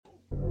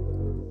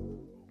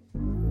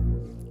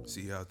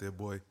See you out there,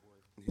 boy.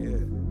 Yeah.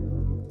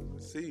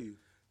 See you.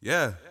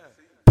 Yeah.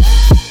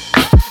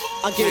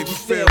 I gave you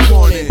fair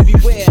warning.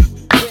 Beware.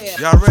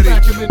 Y'all ready?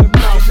 Smack him in the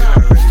mouth.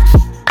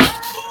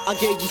 I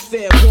gave you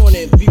fair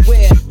warning.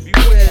 Beware.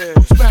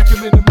 Smack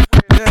him in the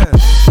mouth. Yeah.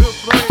 Good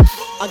play.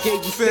 I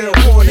gave you Fair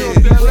fair warning.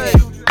 warning. Beware.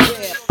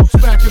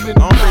 Smack him in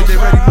the I don't think they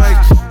ready, mouth.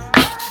 Mike.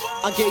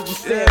 I gave you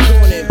fair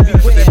warning. But they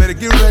Beware. better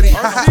get ready.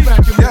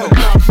 Smack him in Yo, the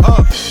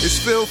mouth. it's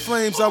Phil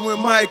Flames. I'm with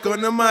Mike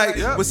on the mic.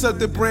 Yep. With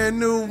something brand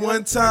new,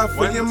 one time for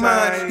One your time.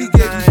 mind. He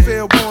gave you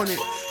fair warning.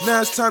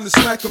 Now it's time to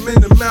smack him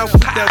in the mouth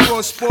with that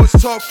raw sports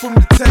talk from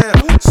the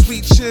town.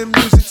 Sweet chin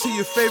music to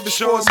your favorite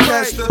Show 'em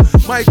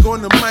sportscaster. Mike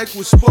on the mic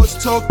with sports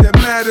talk that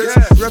matters.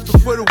 Yeah.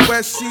 Reppin' for the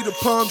West, see the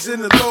palms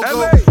in the logo.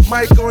 LA.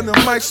 Mike on the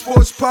mic,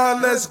 sports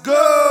pod, let's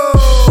go.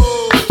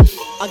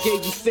 I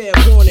gave you fair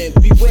warning.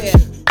 Beware.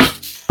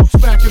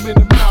 Smack him in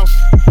the mouth.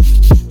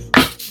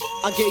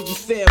 I gave you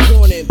fair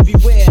warning.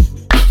 Beware.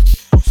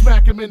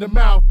 Smack him in the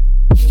mouth.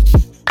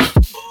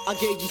 I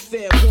gave you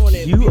fair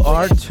warning. You Beware.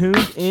 are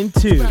tuned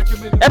into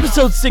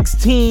episode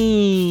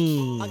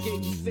 16 I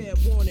gave you fair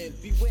warning.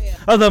 Beware.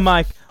 of the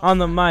Mike on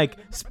the Mic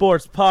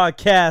Sports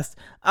Podcast.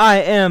 I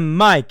am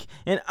Mike,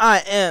 and I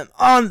am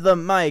on the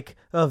mic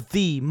of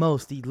the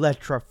most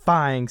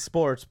electrifying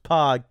sports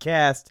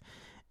podcast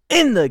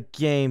in the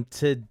game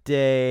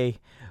today.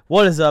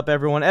 What is up,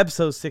 everyone?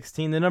 Episode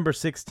 16, the number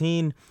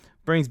 16,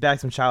 brings back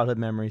some childhood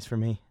memories for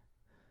me.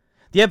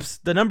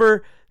 The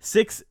number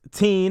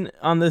 16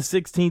 on the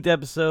 16th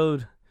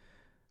episode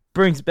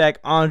brings back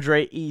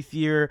Andre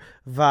Ethier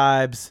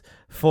vibes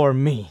for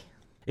me.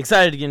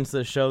 Excited to get into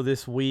the show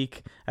this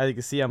week. As you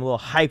can see, I'm a little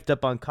hyped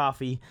up on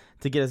coffee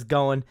to get us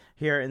going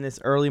here in this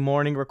early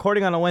morning.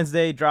 Recording on a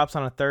Wednesday, drops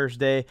on a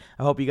Thursday.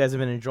 I hope you guys have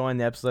been enjoying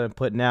the episode I'm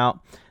putting out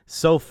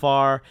so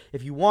far.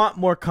 If you want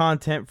more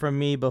content from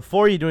me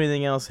before you do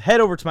anything else, head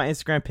over to my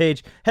Instagram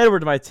page, head over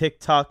to my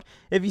TikTok.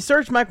 If you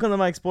search Mike on the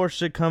Mic Sports,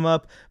 should come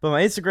up, but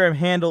my Instagram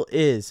handle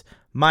is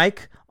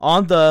Mike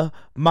on the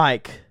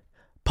Mic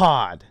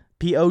Pod,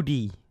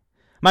 P-O-D.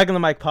 Mike on the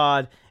Mic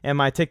Pod, and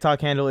my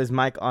TikTok handle is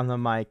Mike on the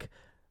Mic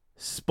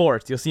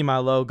Sports. You'll see my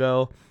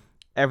logo.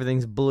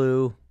 Everything's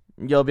blue.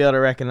 You'll be able to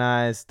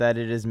recognize that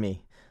it is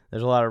me.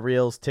 There's a lot of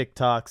reels,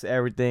 TikToks,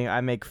 everything.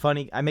 I make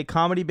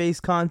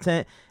comedy-based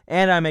content,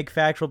 and I make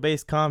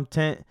factual-based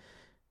content,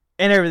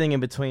 and everything in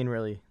between,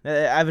 really.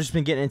 I've just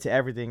been getting into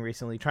everything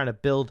recently, trying to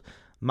build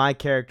my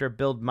character,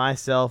 build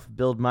myself,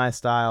 build my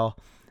style,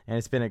 and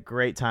it's been a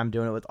great time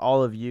doing it with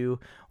all of you.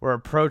 We're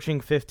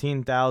approaching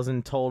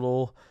 15,000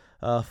 total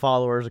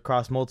followers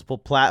across multiple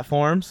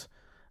platforms.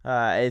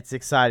 It's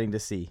exciting to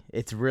see.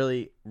 It's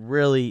really,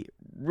 really,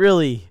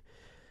 really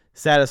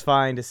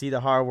satisfying to see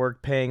the hard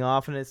work paying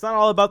off, and it's not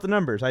all about the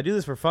numbers. I do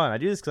this for fun. I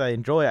do this because I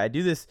enjoy it. I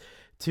do this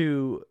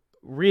to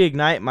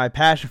reignite my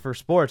passion for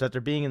sports after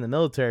being in the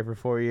military for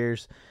 4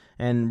 years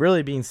and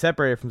really being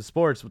separated from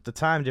sports with the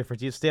time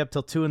difference. You stay up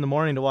till 2 in the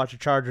morning to watch a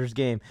Chargers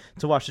game,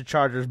 to watch the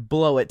Chargers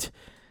blow it.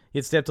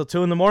 You'd stay up till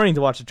 2 in the morning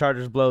to watch the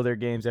Chargers blow their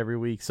games every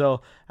week.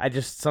 So I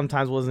just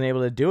sometimes wasn't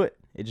able to do it.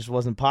 It just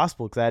wasn't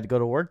possible because I had to go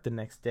to work the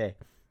next day.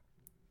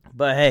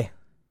 But hey,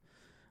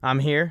 I'm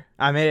here.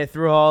 I made it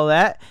through all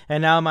that,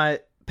 and now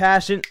my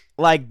passion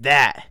like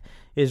that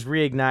is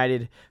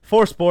reignited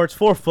for sports,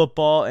 for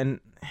football, and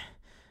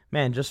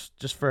man,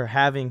 just for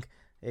having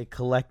a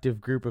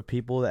collective group of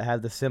people that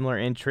have the similar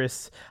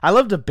interests. I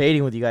love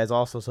debating with you guys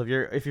also. So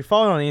if you're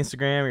following on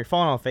Instagram or you're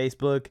following on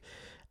Facebook,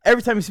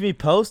 every time you see me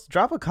post,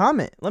 drop a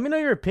comment. Let me know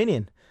your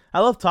opinion. I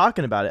love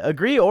talking about it.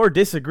 Agree or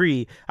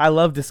disagree, I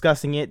love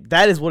discussing it.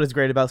 That is what is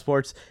great about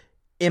sports,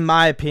 in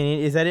my opinion,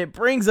 is that it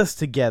brings us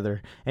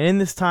together. And in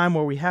this time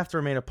where we have to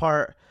remain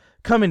apart,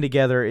 coming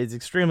together is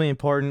extremely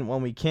important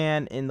when we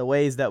can, in the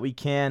ways that we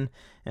can.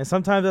 And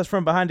sometimes that's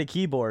from behind a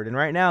keyboard. And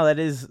right now that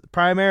is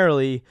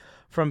primarily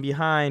from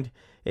behind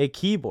a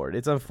keyboard.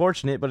 It's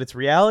unfortunate, but it's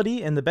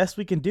reality. And the best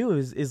we can do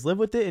is live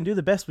with it and do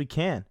the best we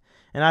can.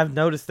 And I've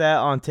noticed that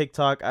on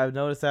TikTok. I've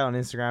noticed that on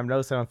Instagram. I've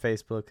noticed that on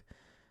Facebook.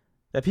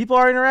 That people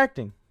are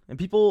interacting. And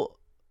people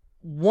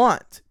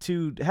want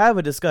to have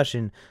a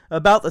discussion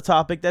about the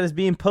topic that is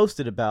being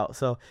posted about.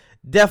 So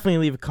definitely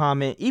leave a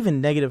comment, even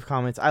negative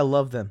comments. I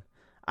love them.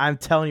 I'm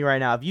telling you right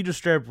now, if you just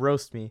straight up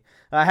roast me.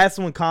 I had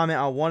someone comment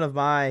on one of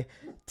my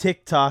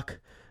TikTok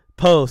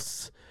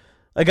posts.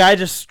 A guy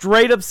just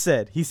straight up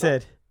said, he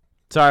said,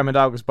 sorry, my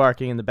dog was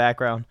barking in the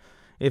background.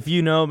 If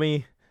you know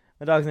me,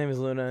 my dog's name is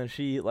Luna, and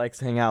she likes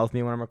to hang out with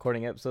me when I'm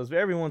recording episodes, but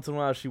every once in a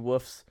while she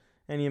woofs,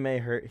 and you may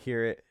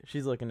hear it.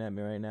 She's looking at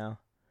me right now.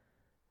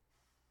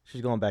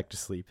 She's going back to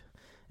sleep.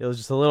 It was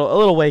just a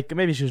little wake.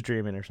 Maybe she was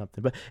dreaming or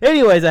something. But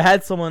anyways, I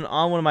had someone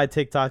on one of my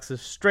TikToks a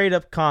straight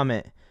up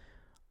comment.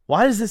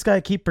 Why does this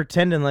guy keep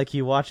pretending like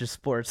he watches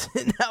sports?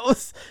 And that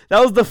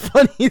was the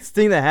funniest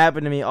thing that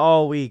happened to me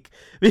all week,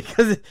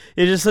 because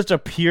it's just such a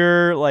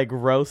pure like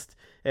roast.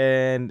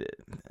 And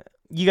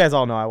you guys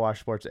all know I watch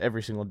sports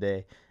every single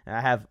day. And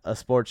I have a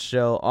sports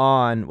show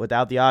on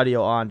without the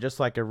audio on, just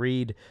so I can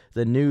read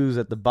the news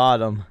at the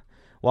bottom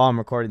while I'm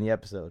recording the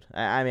episode.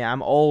 I mean,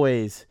 I'm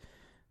always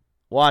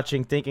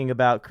watching, thinking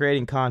about,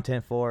 creating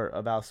content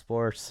about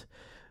sports.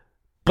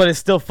 But it's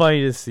still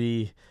funny to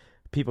see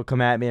people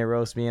come at me and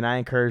roast me, and I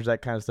encourage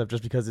that kind of stuff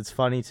just because it's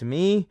funny to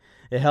me.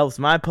 It helps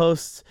my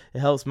posts, it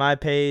helps my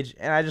page,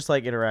 and I just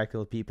like interacting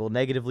with people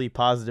negatively,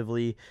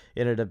 positively,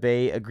 in a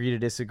debate, agree to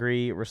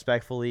disagree,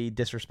 respectfully,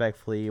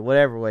 disrespectfully,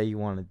 whatever way you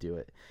want to do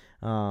it.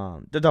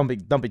 Don't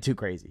be too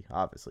crazy,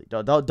 obviously.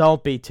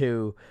 Don't be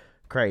too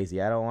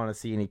crazy. I don't want to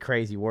see any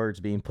crazy words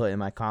being put in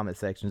my comment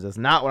sections. That's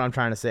not what I'm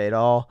trying to say at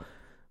all.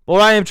 But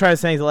what I am trying to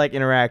say is I like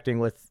interacting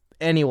with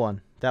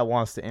anyone that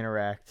wants to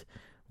interact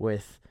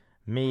with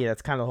me.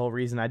 That's kind of the whole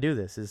reason I do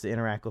this, is to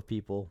interact with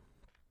people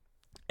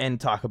and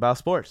talk about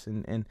sports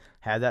and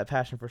have that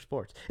passion for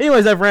sports.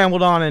 Anyways, I've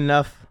rambled on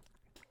enough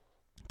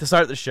to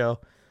start the show.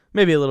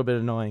 Maybe a little bit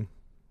annoying.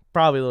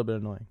 Probably a little bit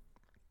annoying.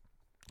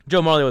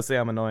 Joe Marley would say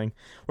I'm annoying.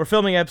 We're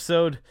filming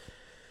episode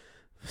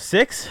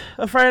 6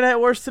 of Friday Night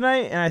Wars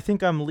tonight, and I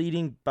think I'm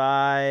leading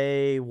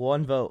by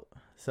 1 vote.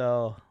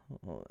 So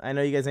I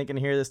know you guys ain't going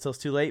to hear this till it's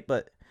too late,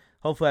 but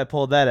hopefully I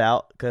pulled that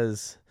out,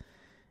 because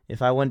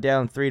if I went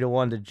down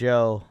 3-1 to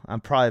Joe, I'm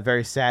probably a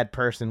very sad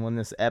person when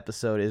this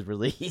episode is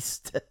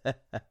released.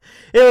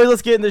 Anyway,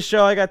 let's get in the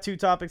show. I got 2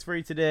 topics for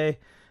you today.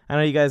 I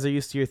know you guys are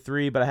used to your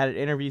 3, but I had an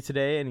interview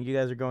today, and you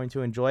guys are going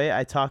to enjoy it.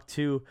 I talked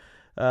to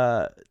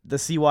the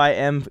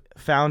CYM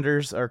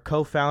founders or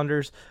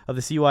co-founders of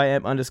the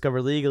CYM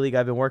Undiscovered League, a league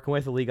I've been working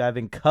with, a league I've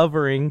been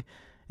covering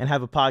and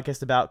have a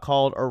podcast about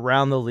called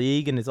Around the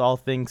League, and it's all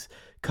things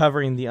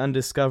covering the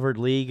Undiscovered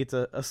League. It's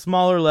a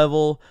smaller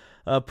level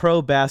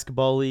pro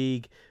basketball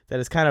league that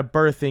is kind of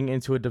birthing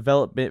into a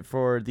development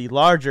for the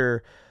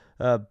larger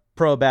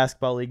pro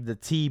basketball league, the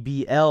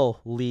TBL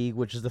league,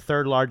 which is the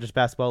 3rd largest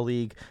basketball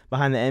league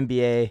behind the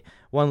NBA.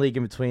 One league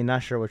in between,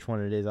 not sure which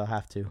one it is. I'll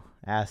have to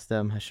ask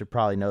them. I should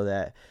probably know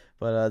that.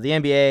 But the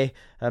NBA,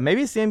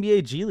 maybe it's the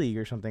NBA G League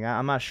or something.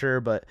 I'm not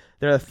sure, but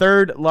they're the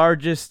 3rd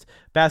largest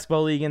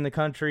basketball league in the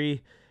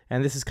country,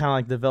 and this is kind of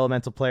like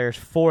developmental players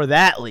for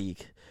that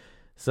league.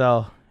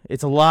 So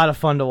it's a lot of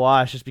fun to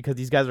watch just because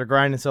these guys are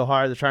grinding so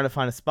hard. They're trying to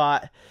find a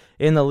spot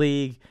in the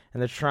league,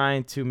 and they're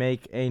trying to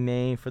make a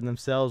name for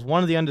themselves.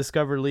 One of the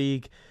Undiscovered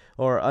League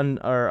or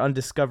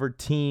Undiscovered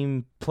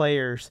Team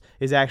players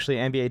is actually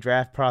an NBA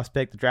draft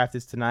prospect. The draft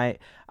is tonight.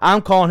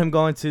 I'm calling him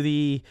going to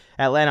the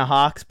Atlanta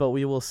Hawks, but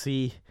we will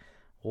see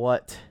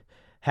what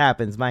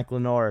happens. Mike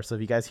Lenore. So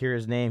if you guys hear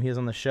his name, he was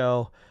on the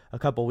show a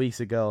couple weeks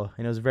ago,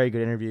 and it was a very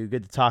good interview.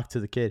 Good to talk to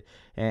the kid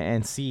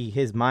and see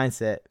his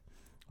mindset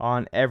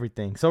on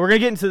everything. So we're going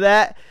to get into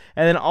that.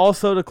 And then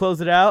also to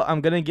close it out, I'm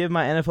going to give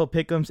my NFL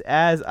pick'ems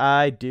as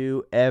I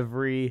do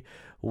every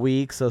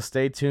week. So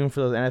stay tuned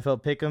for those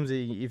NFL pick'ems.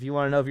 If you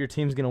want to know if your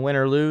team's going to win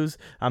or lose,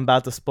 I'm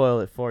about to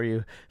spoil it for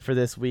you for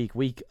this week.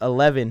 Week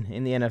 11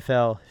 in the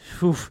NFL.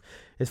 Whew,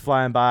 it's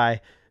flying by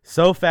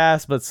so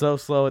fast, but so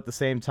slow at the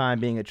same time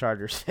being a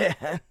Chargers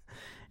fan.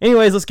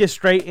 Anyways, let's get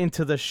straight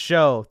into the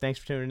show. Thanks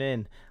for tuning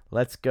in.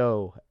 Let's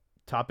go.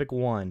 Topic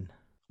 1.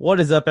 What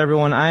is up,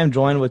 everyone? I am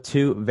joined with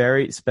 2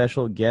 very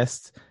special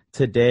guests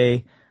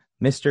today,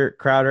 Mr.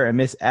 Crowder and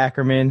Miss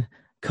Ackerman,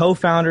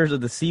 co-founders of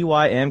the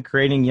CYM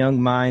Creating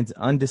Young Minds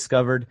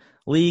Undiscovered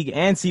League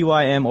and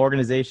CYM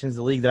Organizations,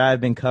 the league that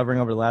I've been covering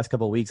over the last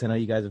couple of weeks. I know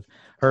you guys have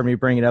heard me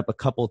bring it up a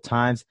couple of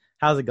times.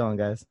 How's it going,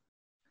 guys?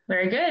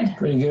 Very good.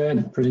 Pretty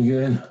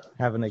good.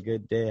 Having a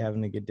good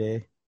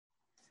day.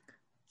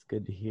 It's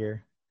good to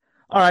hear.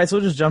 All right, so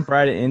we'll just jump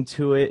right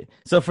into it.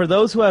 So for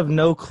those who have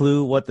no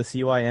clue what the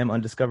CYM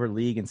Undiscovered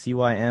League and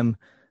CYM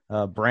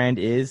brand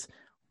is,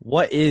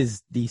 what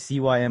is the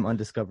CYM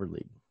Undiscovered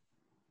League?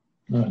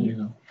 You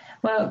know.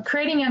 Well,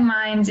 Creating Young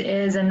Minds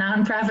is a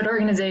nonprofit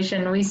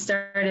organization we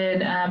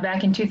started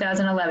back in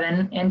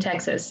 2011 in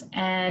Texas.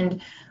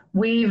 And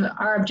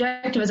our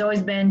objective has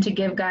always been to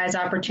give guys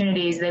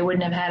opportunities they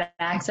wouldn't have had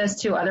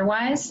access to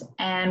otherwise.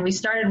 And we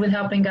started with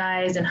helping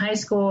guys in high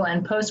school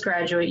and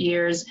postgraduate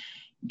years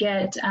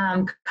get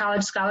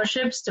college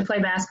scholarships to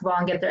play basketball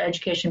and get their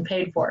education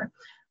paid for.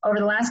 Over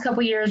the last couple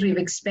of years, we've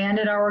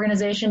expanded our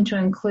organization to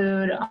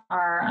include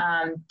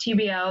our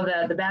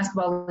TBL, the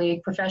basketball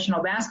league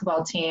professional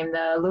basketball team,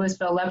 the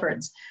Louisville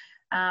Leopards.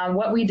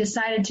 What we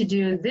decided to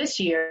do this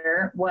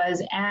year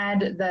was add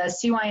the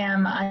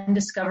CYM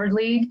Undiscovered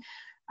League.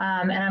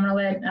 And I'm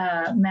going to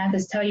let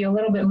Mathis tell you a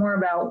little bit more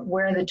about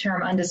where the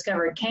term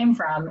undiscovered came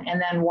from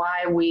and then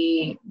why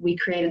we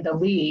created the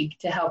league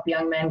to help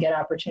young men get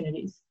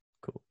opportunities.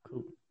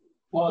 Cool.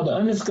 Well, the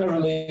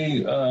Undiscovered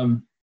League,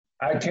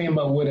 I came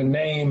up with a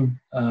name.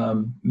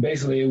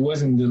 Basically, it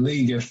wasn't the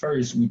league at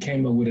first. We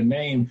came up with a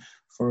name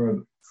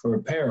for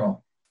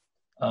apparel.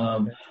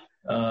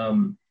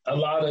 A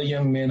lot of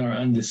young men are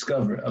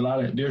undiscovered.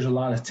 There's a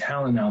lot of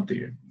talent out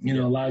there. You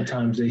know, a lot of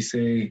times they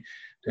say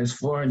there's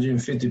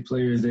 450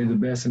 players. They're the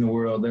best in the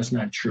world. That's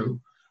not true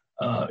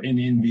in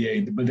the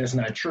NBA, but that's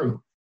not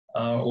true.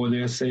 Or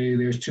they'll say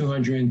there's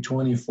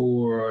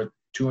 224 or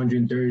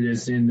 230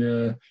 that's in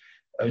the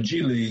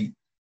G League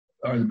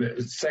or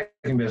the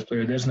second best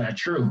player. That's not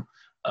true.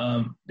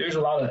 There's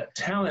a lot of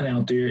talent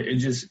out there. It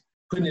just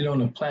putting it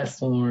on a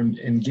platform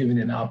and giving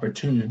it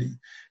opportunity.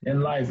 In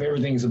life,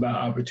 everything's about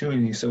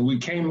opportunity. So I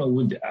came up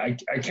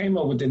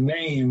with the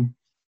name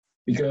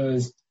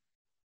because,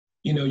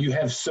 you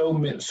have so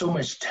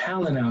much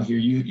talent out here.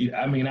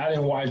 I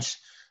didn't watch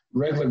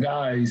regular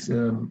guys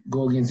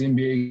go against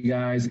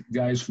NBA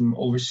guys from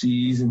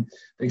overseas, and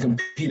they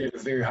compete at a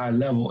very high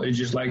level. It's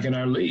just like in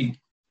our league.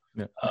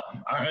 Yeah.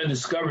 Our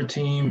undiscovered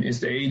team is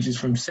the ages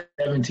from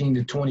 17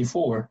 to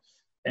 24,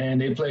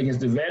 and they play against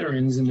the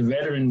veterans, and the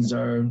veterans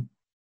are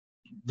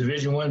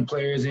Division I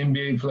players,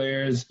 NBA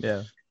players,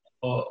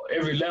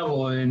 every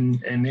level,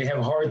 and they have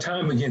a hard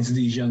time against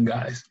these young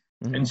guys.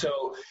 Mm-hmm. And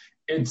so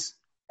it's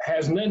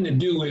has nothing to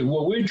do with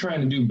what we're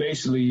trying to do.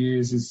 Basically,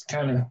 is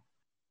kind of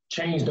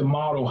change the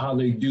model how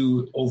they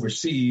do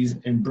overseas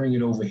and bring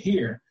it over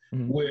here,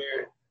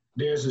 where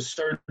there's a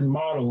certain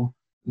model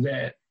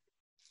that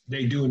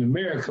they do in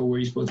America where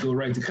you're supposed to go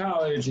right to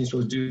college and you're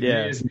supposed to do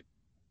this.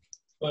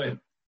 But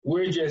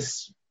we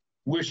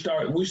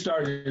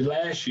started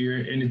last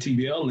year in the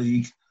TBL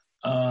league,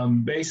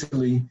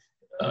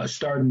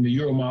 starting the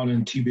Euro model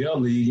in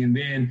TBL league. And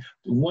then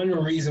one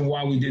reason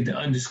why we did the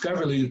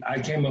Undiscovered League, I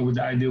came up with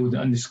the idea with the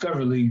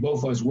Undiscovered League.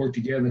 Both of us worked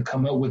together to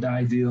come up with the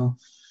ideal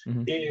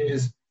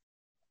is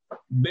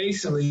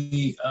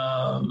basically,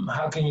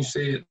 how can you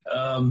say it?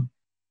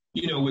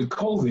 With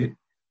COVID,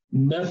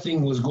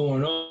 nothing was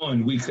going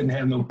on. We couldn't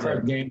have no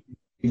prep game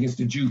against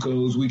the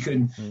JUCOs.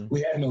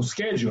 We had no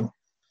schedule.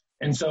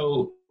 And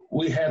so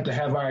we had to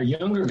have our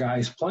younger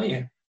guys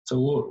playing.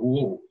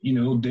 So,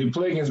 they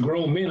play against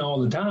grown men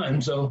all the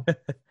time. So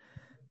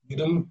get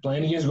them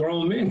playing against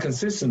grown men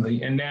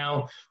consistently. And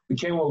now we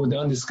came up with the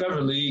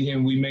Undiscovered League,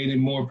 and we made it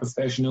more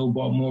professional,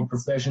 brought more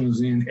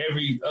professionals in.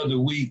 Every other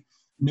week,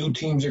 new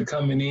teams are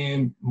coming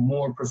in,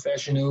 more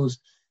professionals.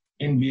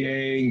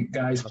 NBA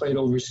guys played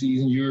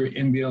overseas in Europe,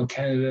 NBL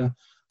Canada.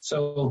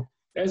 So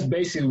that's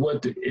basically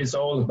what it's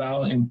all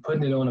about, and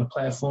putting it on a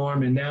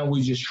platform. And now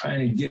we're just trying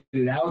to get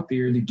it out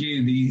there to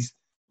give these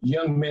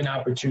young men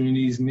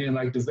opportunities. And then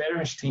like the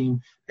veterans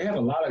team, they have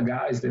a lot of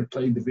guys that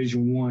play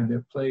Division I,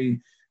 that played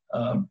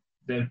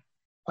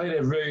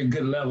at very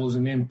good levels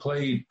and then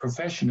played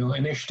professional,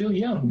 and they're still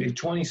young. They're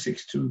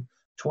 26 to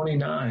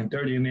 29,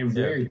 30, and they're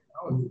very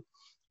talented.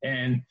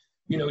 And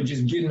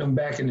just getting them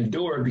back in the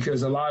door,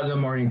 because a lot of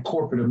them are in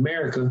corporate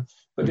America,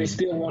 but they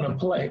still want to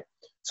play.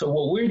 So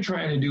what we're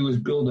trying to do is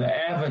build an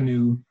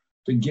avenue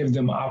to give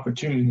them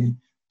opportunity.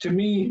 To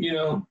me,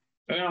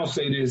 and I'll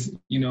say this,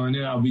 and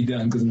then I'll be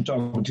done because I'm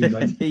talking too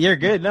much. You're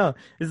good. No,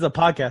 this is a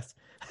podcast.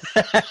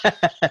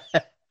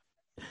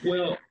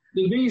 Well,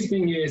 the biggest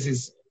thing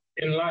is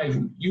in life,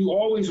 you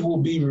always will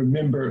be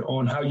remembered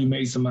on how you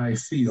made somebody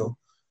feel.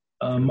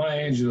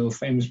 Maya Angelou,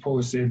 famous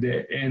poet, said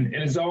that. And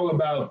it's all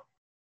about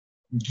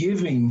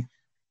giving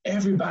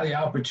everybody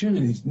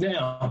opportunities.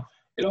 Now,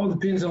 it all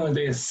depends on if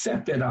they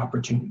accept that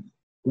opportunity,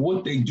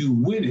 what they do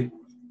with it.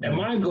 And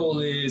my goal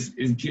is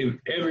give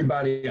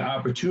everybody an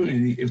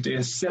opportunity, if they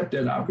accept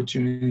that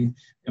opportunity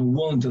and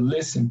willing to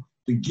listen,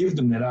 to give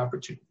them that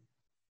opportunity.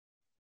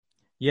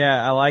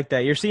 Yeah, I like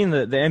that. You're seeing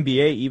the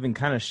NBA even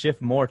kind of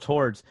shift more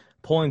towards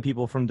pulling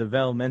people from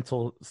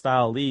developmental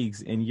style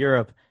leagues in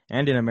Europe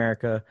and in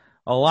America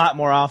a lot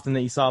more often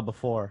than you saw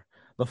before.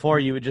 Before,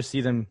 you would just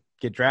see them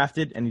get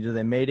drafted, and either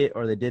they made it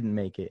or they didn't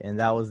make it, and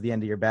that was the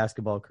end of your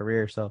basketball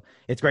career. So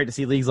it's great to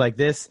see leagues like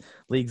this,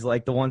 leagues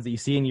like the ones that you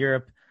see in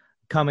Europe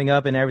coming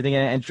up and everything.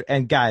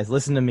 And guys,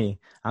 listen to me.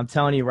 I'm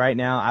telling you right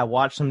now, I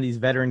watched some of these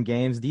veteran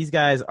games. These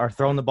guys are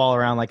throwing the ball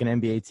around like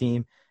an NBA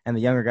team, and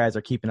the younger guys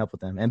are keeping up with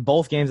them. And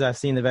both games I've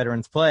seen the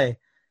veterans play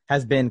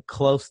has been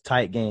close,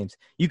 tight games.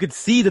 You could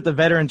see that the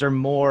veterans are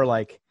more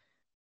like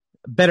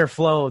better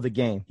flow of the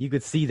game. You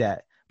could see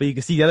that. But you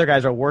can see the other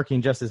guys are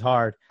working just as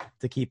hard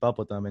to keep up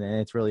with them, and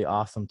it's really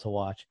awesome to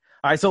watch.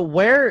 All right, so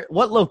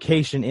what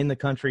location in the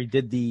country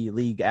did the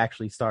league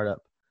actually start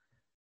up?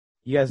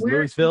 You guys,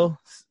 Louisville?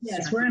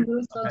 Yes, we're in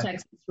Louisville,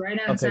 Texas, right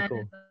outside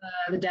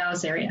of the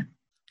Dallas area.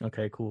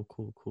 Okay, cool.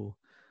 All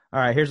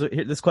right,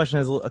 this question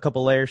has a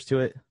couple layers to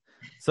it.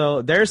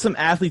 So there's some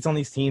athletes on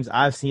these teams.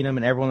 I've seen them,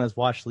 and everyone that's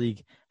watched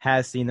league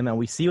has seen them, and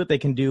we see what they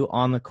can do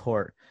on the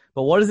court.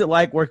 But what is it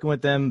like working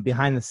with them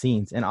behind the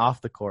scenes and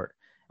off the court?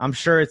 I'm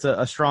sure it's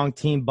a strong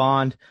team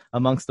bond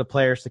amongst the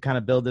players to kind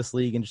of build this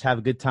league and just have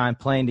a good time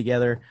playing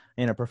together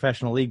in a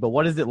professional league. But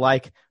what is it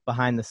like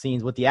behind the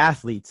scenes with the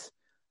athletes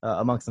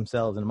amongst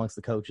themselves and amongst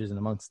the coaches and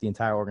amongst the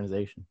entire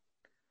organization?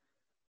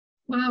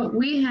 Well,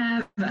 we've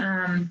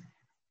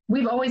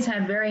always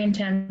had very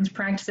intense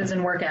practices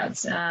and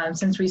workouts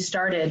since we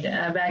started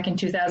back in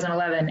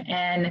 2011.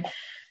 And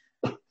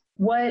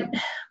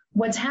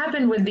what's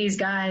happened with these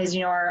guys,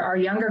 our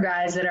younger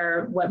guys that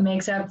are what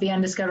makes up the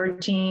Undiscovered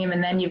team,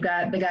 and then you've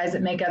got the guys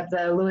that make up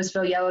the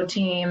Louisville Yellow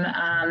team,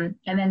 and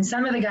then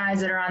some of the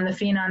guys that are on the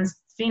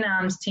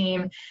Phenoms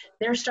team,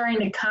 they're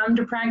starting to come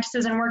to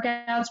practices and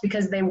workouts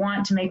because they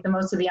want to make the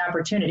most of the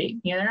opportunity.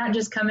 They're not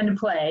just coming to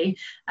play.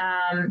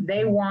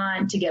 They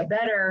want to get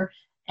better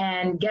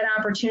and get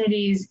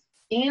opportunities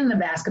in the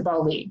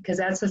basketball league, because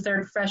that's the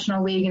third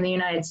professional league in the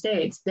United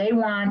States. They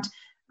want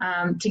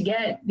to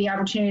get the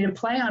opportunity to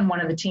play on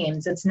one of the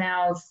teams. It's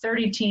now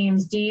 30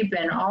 teams deep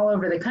and all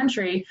over the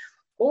country,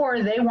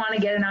 or they want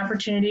to get an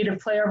opportunity to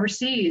play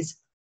overseas.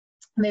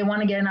 They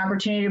want to get an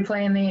opportunity to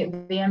play in the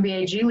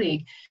NBA G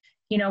League.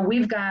 You know,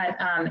 we've got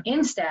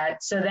Instat,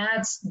 so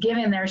that's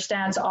giving their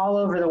stats all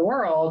over the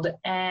world.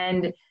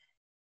 And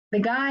the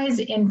guys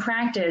in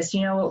practice,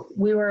 you know,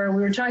 we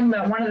were talking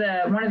about one of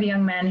the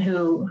young men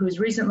who's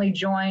recently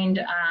joined,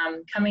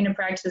 coming to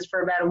practice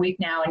for about a week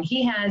now, and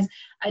he has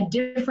a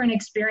different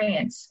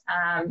experience,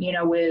 you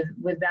know,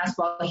 with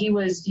basketball. He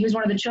was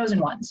one of the chosen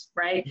ones,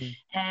 right?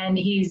 Mm-hmm. And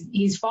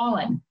he's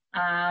fallen.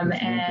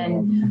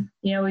 And,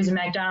 you know, he's a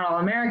McDonald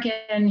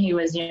All-American. He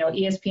was, you know,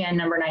 ESPN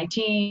number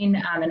 19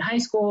 in high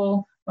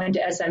school, went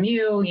to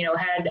SMU, you know,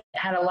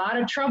 had a lot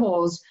of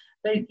troubles,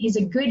 but he's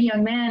a good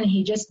young man.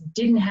 He just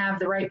didn't have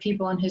the right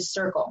people in his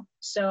circle.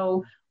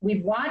 So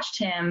we've watched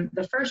him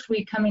the first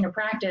week coming to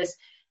practice,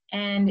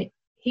 and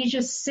he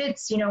just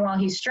sits, you know, while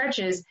he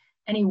stretches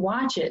and he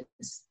watches,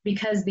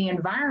 because the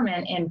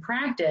environment in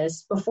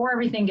practice before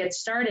everything gets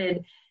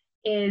started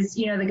is,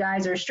 you know, the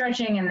guys are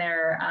stretching and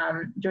they're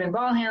doing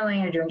ball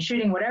handling or doing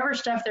shooting, whatever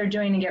stuff they're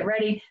doing to get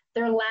ready.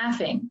 They're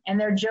laughing and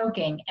they're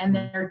joking and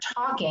they're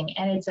talking,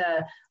 and it's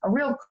a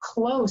real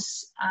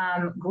close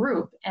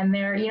group. And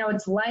they're, you know,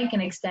 it's like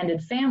an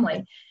extended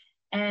family.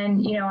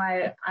 And, you know,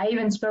 I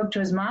even spoke to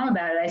his mom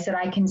about it. I said,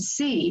 I can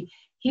see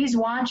he's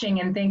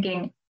watching and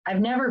thinking, I've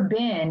never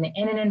been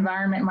in an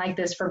environment like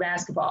this for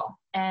basketball.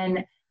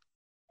 And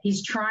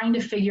he's trying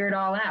to figure it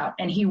all out,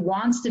 and he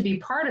wants to be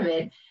part of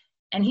it.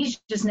 And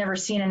he's just never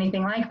seen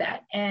anything like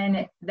that.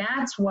 And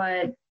that's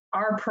what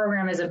our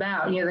program is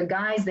about. You know, the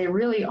guys, they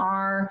really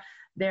are,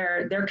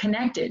 they're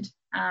connected.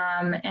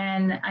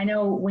 And I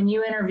know when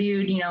you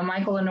interviewed, you know,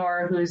 Michael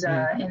Lenore, who's in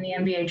the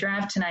NBA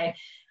draft tonight,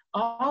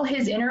 all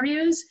his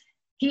interviews,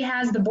 he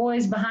has the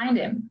boys behind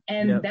him.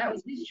 And that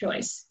was his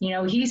choice. You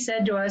know, he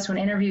said to us when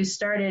interviews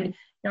started,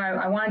 you know,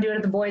 I want to do it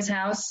at the boys'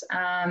 house,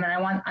 and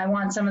I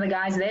want some of the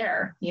guys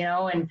there, you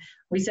know, and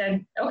we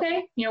said,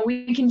 okay, you know,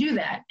 we can do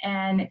that.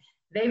 And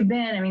they've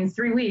been, I mean,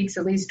 3 weeks,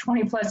 at least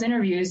 20 plus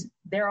interviews.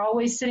 They're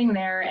always sitting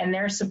there and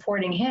they're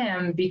supporting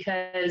him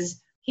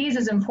because he's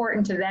as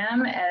important to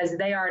them as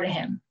they are to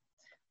him.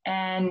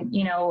 And,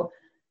 you know,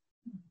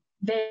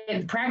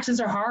 practices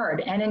are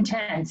hard and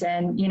intense.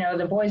 And, you know,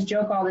 the boys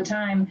joke all the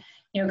time,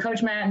 you know,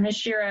 Coach Matt and Miss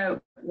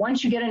Shira,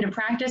 once you get into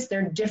practice,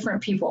 they're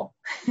different people.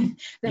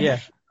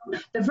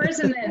 The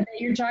person that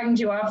you're talking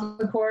to off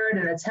the court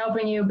and that's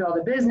helping you build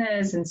a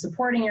business and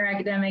supporting your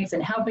academics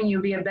and helping you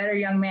be a better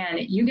young man,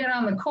 you get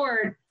on the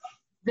court,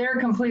 they're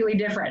completely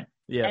different.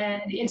 Yeah.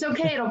 And it's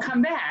okay, it'll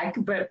come back,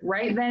 but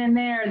right then and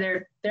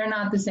there, they're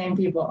not the same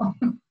people.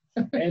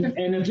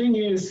 and the thing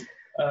is,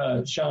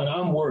 Sean,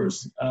 I'm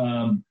worse.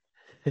 I'm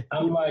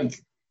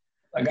like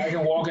I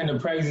can walk into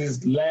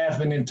practice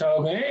laughing and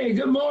talking, hey,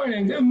 good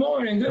morning, good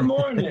morning, good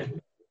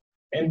morning.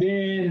 And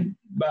then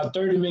about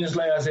 30 minutes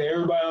later, I say,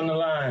 everybody on the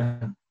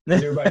line.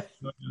 Everybody.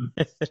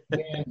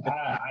 And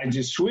I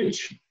just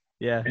switch.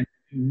 Yeah. And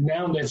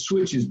now that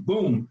switch is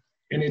boom.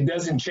 And it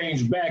doesn't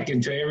change back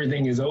until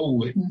everything is over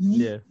with. Mm-hmm.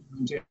 Yeah.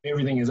 Until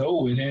everything is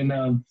over with. And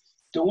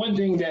the one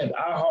thing that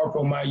I harp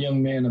on the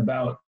young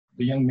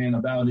man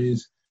about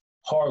is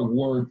hard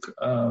work,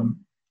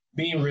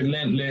 being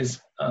relentless.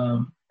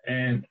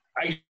 And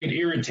I get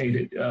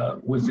irritated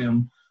with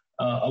them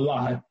a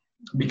lot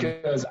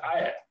because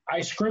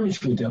I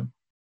scrimmage with them.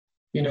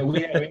 You know,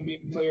 we have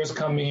NBA players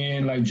come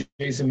in like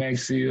Jason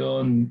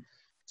Maxill and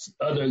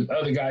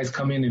other guys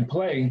come in and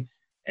play.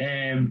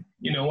 And,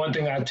 you know, one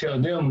thing I tell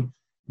them,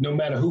 no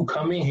matter who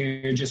come in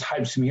here, it just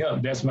hypes me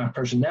up. That's my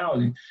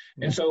personality.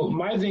 And so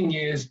my thing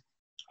is,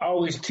 I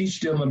always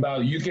teach them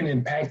about you can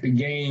impact the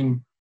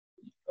game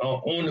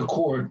on the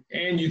court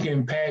and you can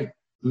impact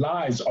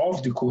lives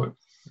off the court.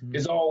 Mm-hmm.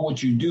 It's all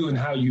what you do and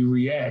how you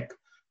react.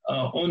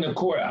 On the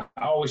court, I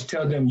always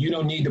tell them you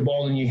don't need the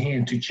ball in your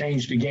hand to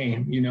change the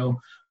game. You know,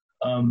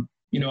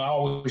 I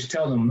always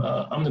tell them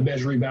I'm the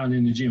best rebounder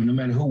in the gym, no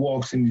matter who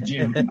walks in the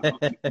gym. I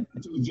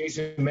told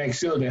Jason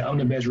Maxill that I'm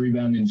the best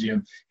rebounder in the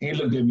gym. He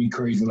looked at me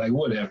crazy, like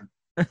whatever.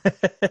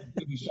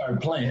 We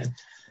started playing,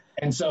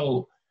 and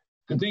so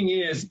the thing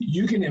is,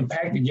 you can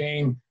impact the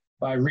game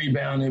by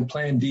rebounding,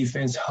 playing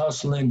defense,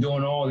 hustling,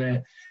 doing all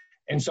that.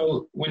 And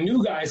so when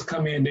new guys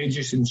come in, they're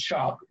just in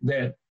shock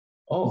that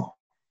all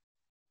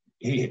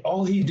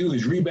he do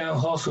is rebound,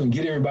 hustle, and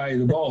get everybody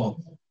the ball,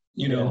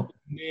 you know.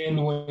 And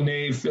then when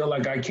they feel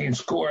like I can't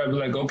score, I'll be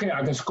like, okay,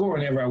 I can score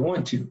whenever I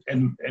want to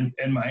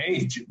at my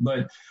age.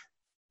 But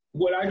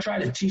what I try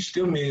to teach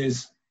them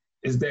is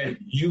that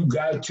you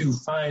got to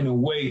find a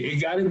way.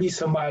 It got to be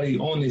somebody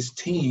on this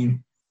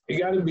team. It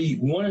got to be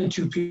one or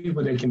two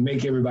people that can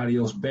make everybody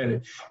else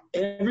better.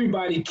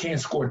 Everybody can't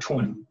score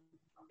 20.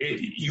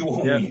 You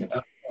won't win.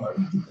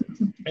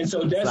 And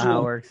so that's how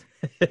it works.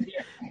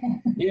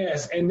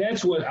 Yes, and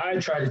that's what I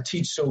try to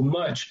teach so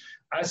much.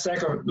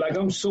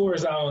 I'm sore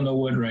as I don't know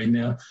what right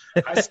now.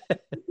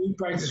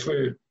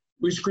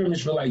 We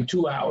scrimmage for like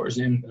 2 hours,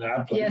 and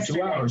I played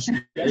 2 hours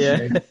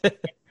yesterday.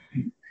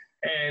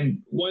 And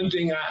one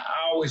thing I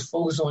always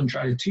focus on and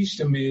try to teach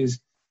them is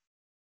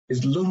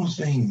little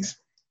things,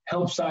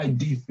 help side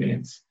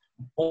defense,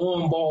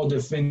 on ball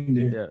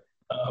defender,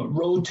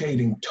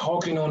 rotating,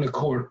 talking on the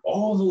court,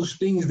 all those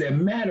things that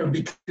matter,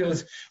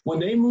 because when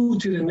they move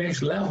to the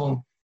next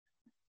level,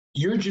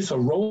 you're just a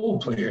role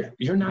player.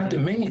 You're not the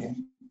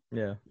man.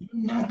 Yeah. You're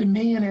not the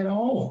man at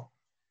all.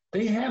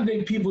 They have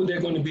their people that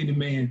are going to be the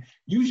man.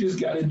 You just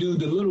got to do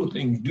the little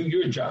things. Do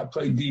your job,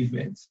 play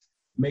defense,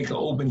 make an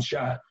open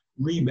shot,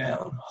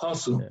 rebound,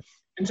 hustle. Yeah.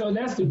 And so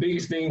that's the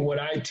biggest thing what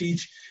I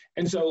teach.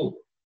 And so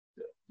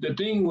the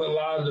thing with a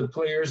lot of the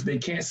players, they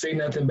can't say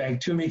nothing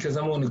back to me because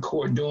I'm on the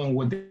court doing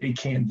what they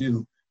can't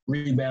do,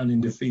 rebounding,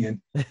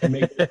 defend, and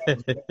make it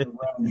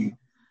around me.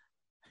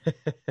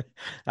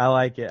 I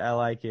like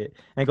it.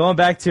 And going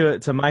back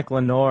to Mike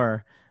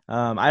Lenoir,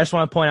 I just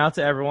want to point out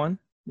to everyone,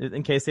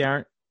 in case they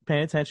aren't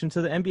paying attention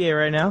to the NBA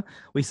right now,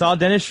 we saw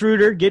Dennis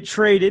Schroeder get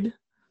traded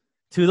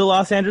to the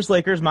Los Angeles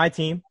Lakers, my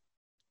team.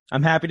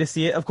 I'm happy to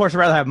see it. Of course, I'd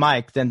rather have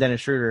Mike than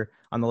Dennis Schroeder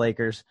on the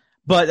Lakers,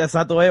 but that's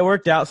not the way it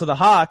worked out. So the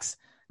Hawks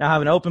now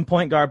have an open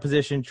point guard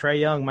position, Trae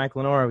Young, Mike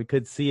Lenoir. We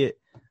could see it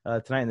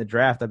tonight in the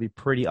draft. That'd be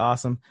pretty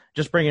awesome.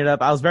 Just bringing it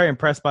up. I was very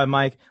impressed by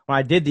Mike when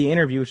I did the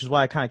interview, which is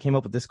why I kind of came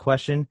up with this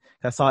question.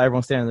 I saw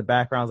everyone standing in the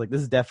background. I was like,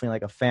 this is definitely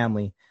like a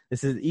family.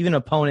 This is even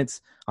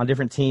opponents on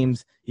different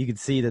teams. You could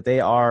see that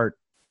they are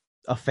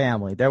a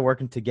family. They're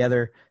working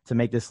together to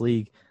make this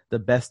league the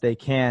best they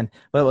can.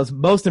 But what's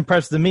most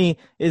impressive to me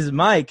is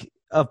Mike,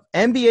 an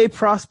NBA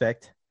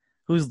prospect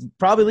who's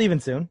probably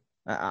leaving soon.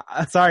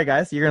 Sorry,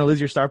 guys, you're going to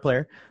lose your star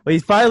player. But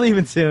he's probably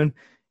leaving soon,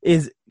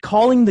 is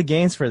calling the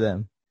games for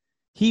them.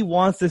 He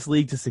wants this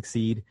league to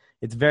succeed.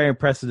 It's very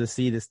impressive to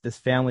see this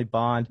family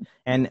bond.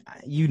 And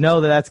you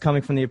know that that's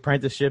coming from the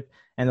apprenticeship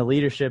and the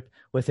leadership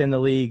within the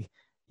league.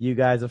 You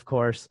guys, of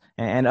course,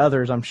 and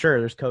others, I'm sure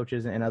there's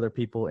coaches and other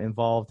people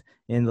involved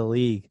in the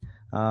league.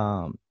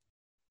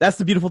 That's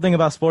the beautiful thing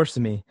about sports to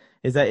me,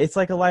 is that it's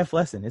like a life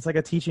lesson. It's like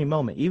a teaching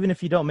moment. Even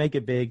if you don't make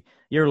it big,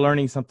 you're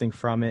learning something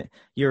from it.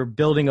 You're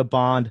building a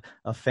bond,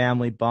 a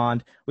family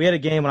bond. We had a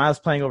game when I was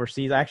playing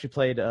overseas. I actually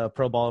played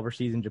pro ball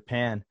overseas in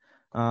Japan.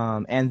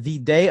 And the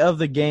day of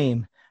the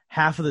game,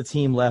 half of the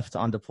team left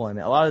on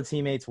deployment. A lot of the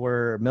teammates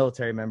were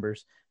military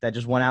members that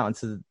just went out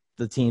into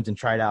the teams and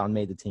tried out and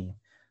made the team.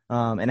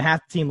 And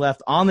half the team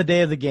left on the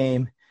day of the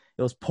game.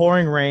 It was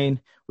pouring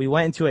rain. We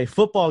went into a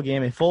football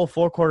game, a full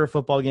 4-quarter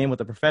football game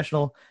with a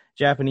professional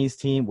Japanese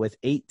team with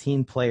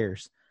 18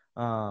 players.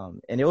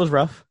 And it was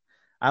rough.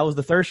 I was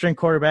the third-string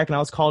quarterback, and I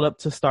was called up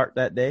to start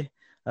that day.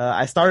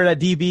 I started at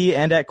DB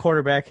and at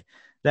quarterback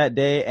that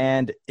day,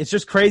 and it's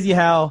just crazy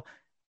how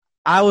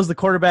I was the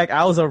quarterback.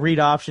 I was a read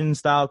option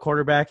style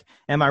quarterback,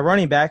 and my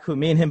running back, who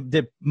me and him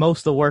did most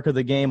of the work of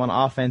the game on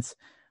offense,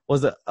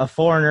 was a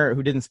foreigner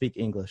who didn't speak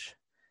English.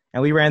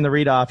 And we ran the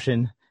read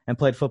option and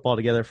played football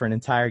together for an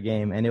entire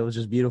game, and it was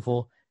just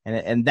beautiful.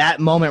 And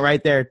that moment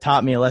right there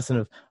taught me a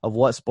lesson of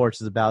what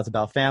sports is about. It's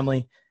about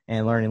family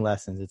and learning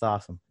lessons. It's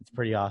awesome. It's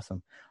pretty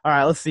awesome. All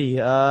right, let's see.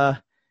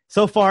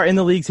 So far in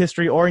the league's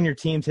history or in your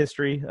team's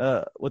history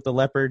with the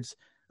Leopards,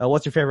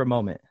 what's your favorite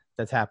moment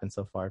that's happened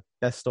so far?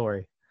 Best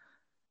story?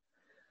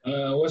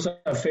 What's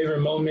our favorite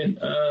moment?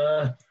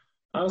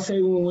 I'll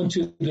say when we went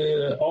to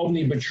the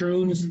Albany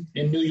Patroons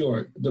in New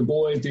York. The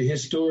boys, the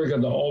historic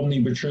of the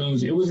Albany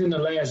Patroons. It was in The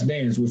Last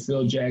Dance with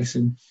Phil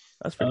Jackson.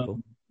 That's pretty cool.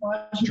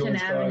 Washington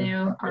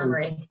Avenue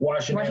Armory.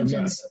 Washington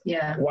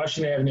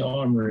Avenue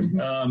Armory.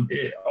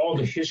 Mm-hmm. All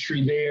the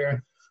history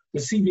there. The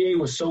CBA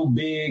was so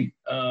big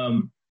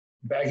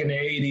back in the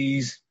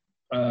 80s,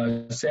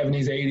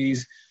 70s,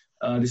 80s.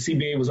 The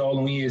CBA was all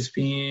on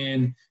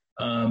ESPN.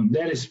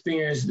 That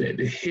experience,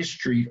 the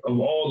history of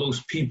all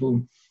those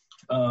people,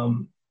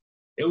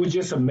 it was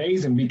just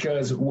amazing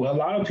because a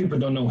lot of people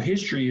don't know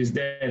history is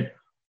that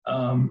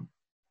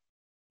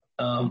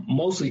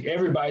mostly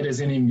everybody that's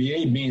in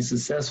NBA being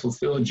successful,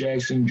 Phil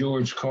Jackson,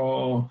 George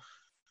Karl,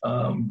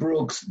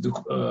 Brooks,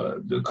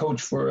 the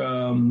coach for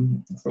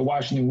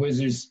Washington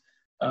Wizards,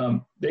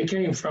 they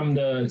came from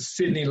the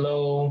Sidney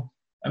Lowe.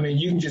 I mean,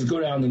 you can just go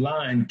down the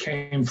line,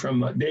 came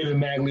from David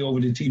Magley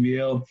over to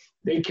TBL.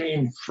 They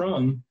came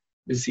from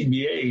the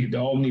CBA, the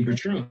Albany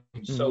Patroons.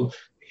 Mm-hmm. So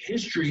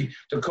history,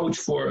 the coach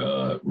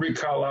for Rick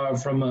Carlisle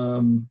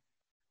from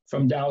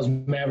Dallas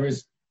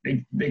Mavericks,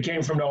 they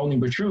came from the Albany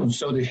Patroons.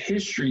 So the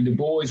history, the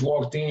boys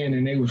walked in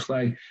and they was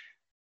like,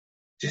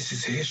 this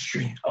is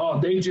history. Oh,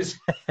 they just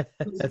 –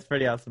 That's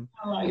pretty awesome.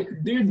 Like,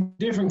 they're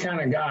different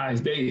kind of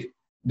guys. They're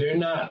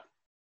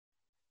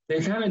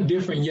kind of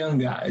different young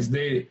guys.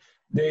 They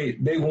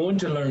want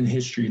to learn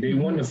history. They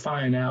want to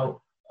find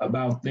out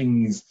about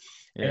things.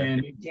 Yeah.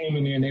 And they came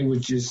in there and they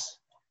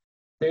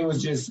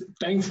was just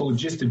thankful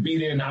just to be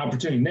there and the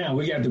opportunity. Now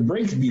we got the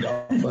brakes beat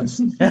off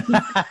us.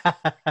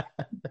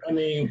 I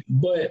mean,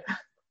 but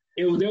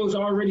there was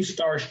already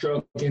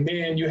starstruck, and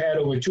then you had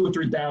over 2,000 or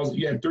 3,000.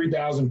 You had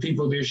 3,000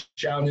 people there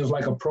shouting. It was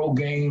like a pro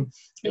game.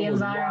 The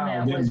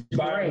environment was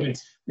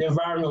great. The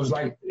environment was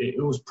like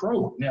it was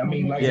pro. I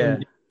mean, like yeah.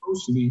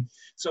 supposed to be.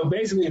 So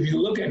basically, if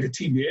you look at the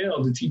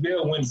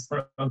TBL went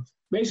from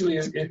basically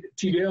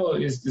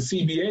TBL is the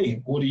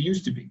CBA, what it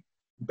used to be.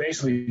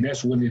 Basically,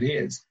 that's what it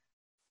is.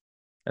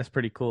 That's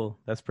pretty cool.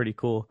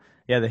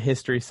 Yeah, the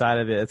history side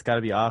of it, it's got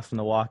to be awesome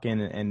to walk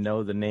in and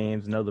know the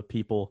names, know the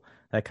people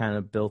that kind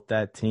of built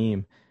that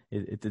team.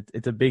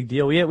 It's a big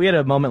deal. We had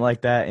a moment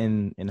like that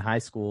in high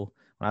school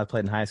when I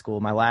played in high school.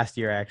 My last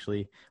year,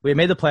 actually. We had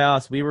made the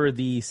playoffs. We were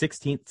the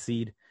 16th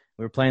seed.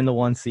 We were playing the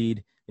 1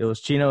 seed. It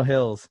was Chino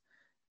Hills.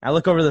 I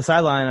look over the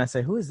sideline, and I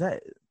say, who is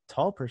that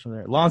tall person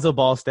there? Lonzo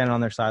Ball standing on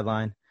their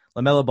sideline.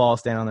 LaMelo Ball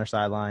standing on their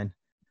sideline.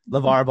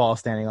 LeVar Ball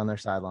standing on their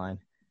sideline.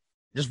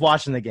 Just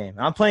watching the game.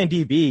 I'm playing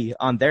DB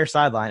on their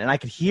sideline, and I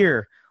could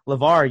hear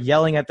LeVar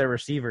yelling at their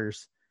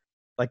receivers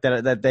like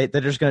that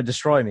they're just going to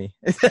destroy me.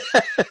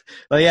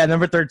 But yeah,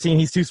 number 13,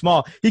 he's too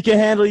small. He can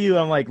handle you.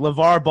 I'm like,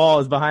 LeVar Ball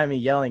is behind me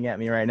yelling at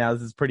me right now.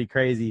 This is pretty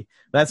crazy.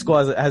 That school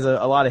has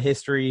a lot of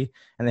history,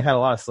 and they've had a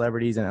lot of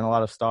celebrities and a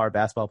lot of star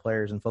basketball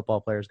players and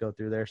football players go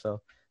through there,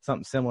 so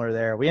something similar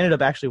there. We ended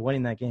up actually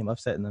winning that game,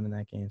 upsetting them in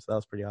that game, so that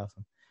was pretty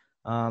awesome.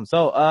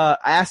 I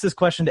asked this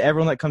question to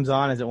everyone that comes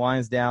on as it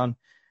winds down.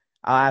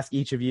 I'll ask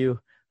each of you,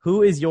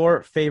 who is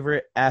your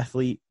favorite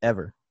athlete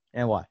ever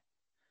and why?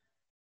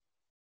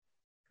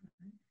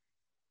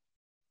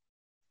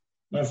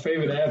 My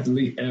favorite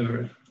athlete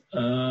ever.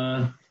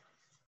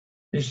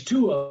 There's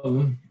 2 of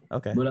them.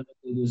 Okay. But I'll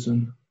say this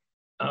one.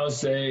 I'll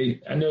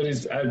say, I know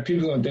this,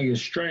 people are going to think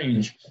it's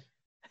strange.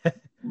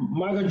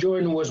 Michael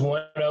Jordan was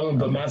one of them,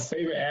 but my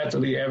favorite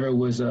athlete ever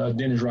was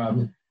Dennis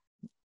Rodman.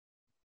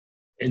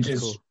 It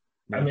just, cool.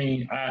 I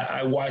mean,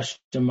 I watched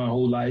him my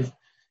whole life.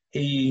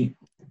 He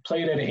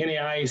played at an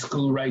NAIA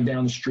school right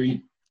down the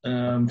street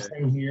from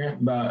here,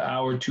 about an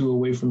hour or 2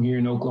 away from here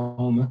in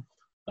Oklahoma.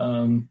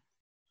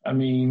 I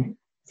mean,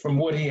 from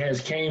what he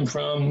has came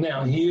from,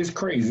 now he is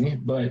crazy,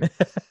 but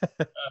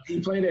he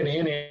played at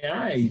an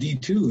NAIA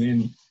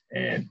D2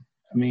 and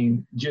I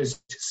mean,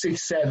 just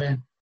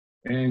 6'7"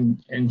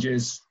 and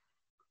just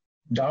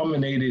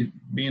dominated,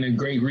 being a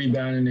great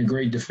rebounder and a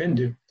great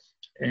defender.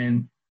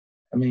 And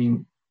I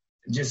mean,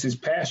 just his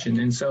passion.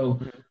 And so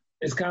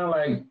it's kind of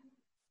like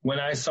when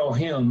I saw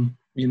him,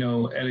 you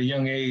know, at a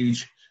young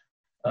age,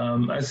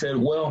 I said,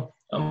 well,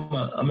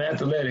 I'm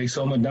athletic,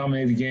 so I'm going to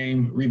dominate the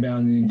game,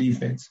 rebounding and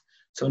defense.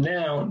 So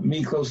now,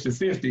 me close to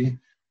 50,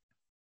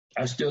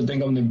 I still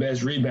think I'm the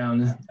best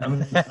rebounder.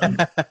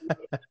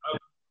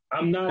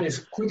 I'm not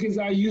as quick as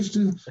I used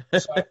to,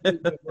 so I've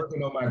been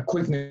working on my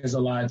quickness a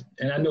lot.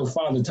 And I know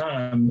Father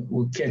Time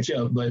will catch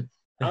up, but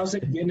I'll say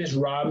Dennis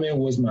Rodman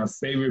was my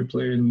favorite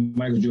player, and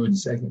Michael Jordan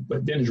second,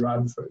 but Dennis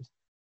Rodman first.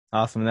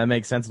 Awesome. That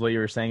makes sense what you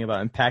were saying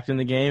about impacting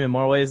the game in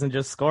more ways than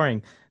just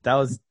scoring. That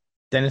was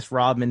Dennis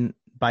Rodman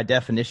by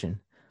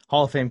definition.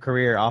 Hall of Fame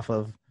career off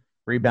of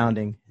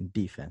rebounding and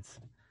defense.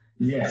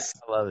 Yes.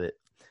 I love it.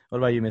 What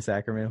about you, Miss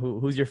Ackerman?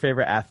 Who's your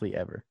favorite athlete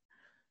ever?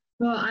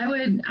 Well, I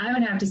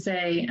would have to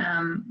say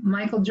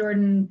Michael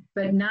Jordan,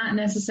 but not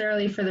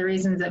necessarily for the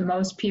reasons that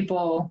most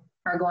people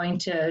are going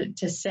to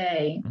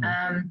say.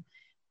 Mm-hmm.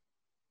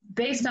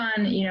 Based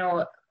on, you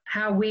know,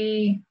 how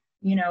we,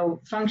 you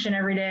know, function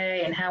every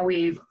day and how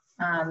we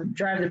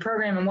drive the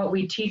program and what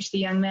we teach the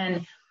young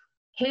men,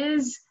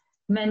 his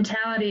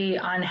mentality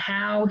on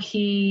how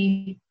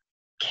he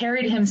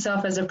carried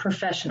himself as a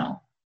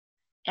professional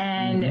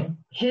and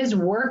his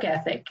work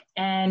ethic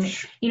and,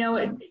 you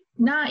know,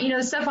 not, you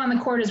know, stuff on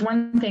the court is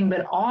one thing,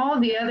 but all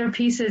the other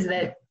pieces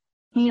that,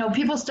 you know,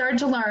 people started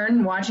to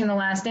learn watching The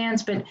Last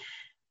Dance, but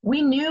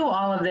we knew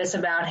all of this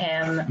about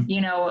him, you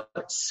know,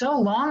 so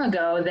long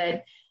ago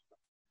that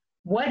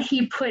what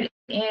he put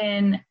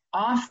in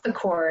off the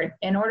court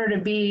in order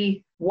to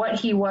be what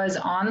he was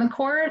on the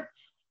court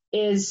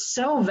is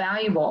so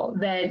valuable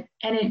that,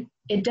 and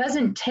it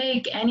doesn't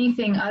take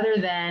anything other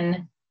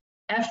than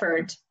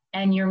effort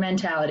and your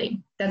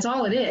mentality. That's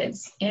all it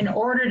is in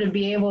order to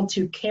be able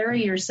to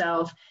carry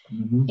yourself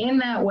in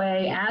that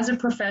way as a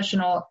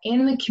professional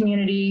in the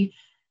community,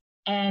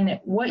 and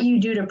what you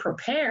do to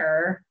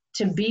prepare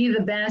to be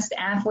the best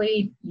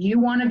athlete you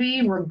want to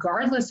be,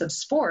 regardless of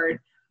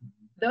sport.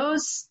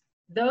 Those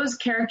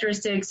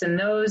characteristics and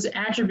those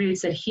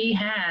attributes that he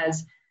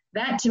has,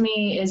 that to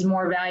me is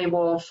more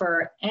valuable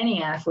for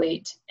any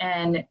athlete.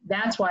 And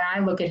that's why I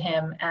look at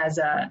him as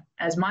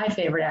my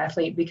favorite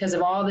athlete, because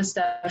of all the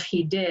stuff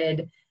he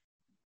did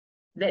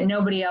that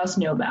nobody else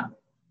knew about.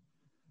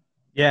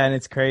 Yeah, and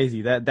it's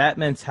crazy that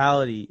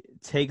mentality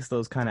takes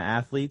those kind of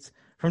athletes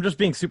from just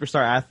being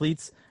superstar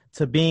athletes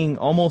to being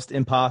almost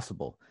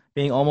impossible,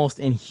 being almost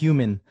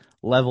inhuman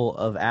level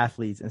of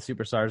athletes and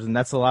superstars. And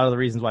that's a lot of the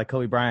reasons why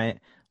Kobe Bryant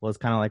was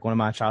kind of like one of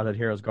my childhood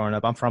heroes growing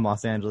up. I'm from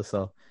Los Angeles,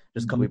 so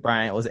just Kobe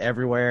Bryant was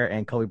everywhere,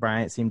 and Kobe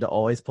Bryant seemed to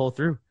always pull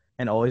through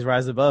and always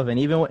rise above. And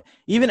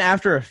even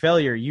after a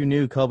failure, you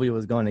knew Kobe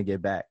was going to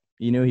get back.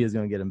 You knew he was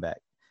going to get him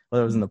back.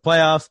 Whether it was in the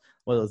playoffs,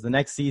 whether it was the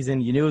next season,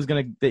 you knew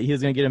that he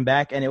was going to get him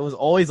back. And it was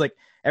always like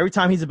every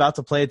time he's about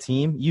to play a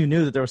team, you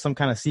knew that there was some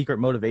kind of secret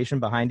motivation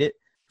behind it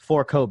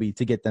for Kobe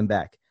to get them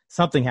back.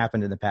 Something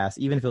happened in the past,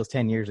 even if it was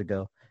 10 years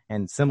ago,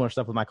 and similar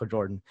stuff with Michael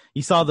Jordan.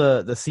 You saw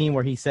the scene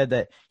where he said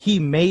that he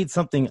made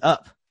something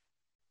up,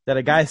 that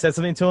a guy said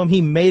something to him.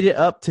 He made it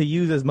up to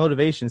use as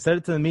motivation, said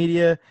it to the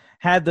media,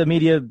 had the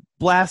media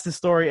blast the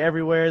story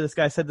everywhere. This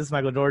guy said this to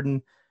Michael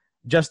Jordan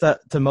just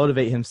to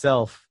motivate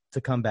himself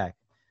to come back.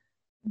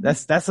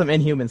 That's some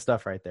inhuman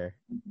stuff right there.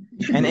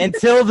 And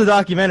until the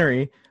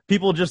documentary,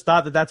 people just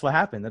thought that that's what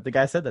happened, that the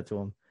guy said that to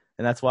him.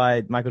 And that's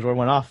why Michael Jordan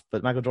went off.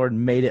 But Michael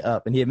Jordan made it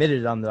up, and he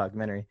admitted it on the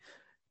documentary.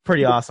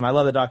 Pretty awesome. I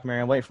love the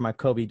documentary. I'm waiting for my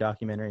Kobe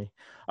documentary.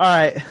 All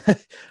right,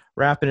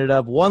 wrapping it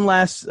up. One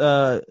last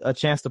a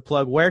chance to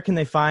plug. Where can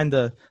they find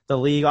the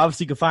league?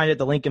 Obviously, you can find it,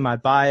 the link in my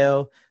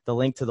bio, the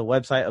link to the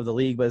website of the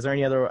league. But is there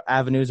any other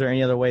avenues or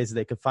any other ways that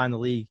they could find the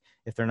league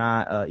if they're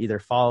not either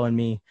following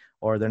me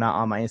or they're not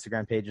on my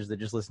Instagram pages, they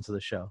just listen to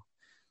the show?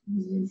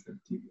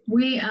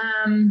 We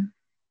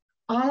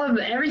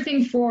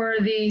everything for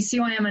the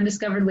CYM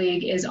Undiscovered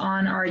League is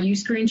on our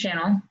Uscreen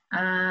channel,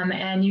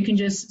 and you can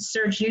just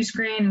search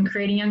Uscreen and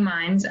Creating Young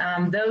Minds.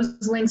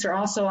 Those links are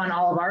also on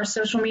all of our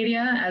social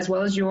media as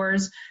well as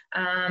yours,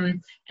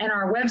 and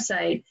our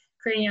website,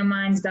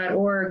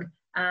 creatingyoungminds.org.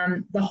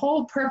 The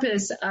whole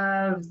purpose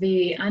of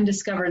the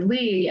Undiscovered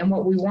League and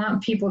what we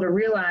want people to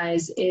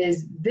realize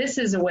is this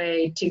is a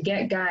way to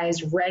get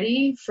guys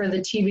ready for the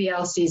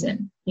TBL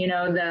season. You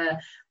know,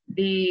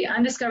 the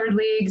Undiscovered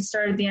League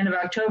started at the end of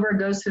October,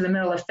 goes through the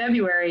middle of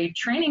February.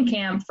 Training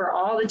camp for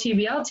all the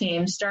TBL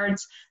teams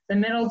starts the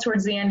middle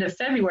towards the end of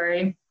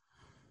February,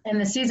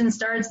 and the season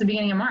starts the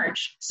beginning of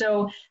March.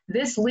 So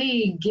this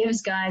league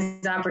gives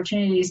guys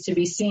opportunities to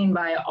be seen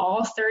by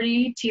all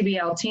 30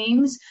 TBL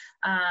teams,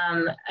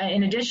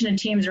 in addition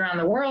to teams around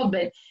the world.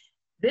 But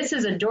this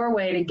is a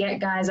doorway to get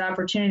guys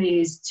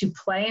opportunities to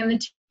play in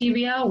the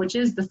TBL, which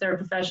is the third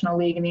professional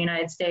league in the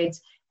United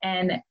States.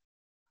 And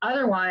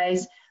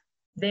otherwise,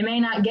 they may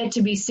not get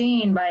to be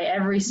seen by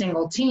every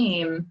single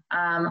team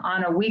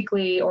on a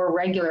weekly or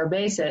regular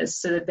basis,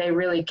 so that they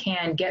really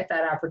can get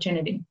that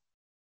opportunity.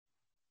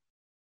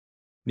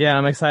 Yeah,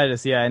 I'm excited to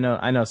see. I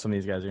know some of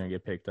these guys are gonna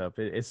get picked up.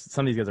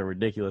 Some of these guys are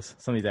ridiculous.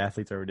 Some of these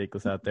athletes are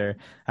ridiculous out there.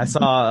 I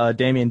saw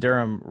Damian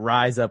Durham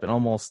rise up and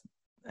almost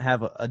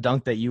have a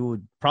dunk that you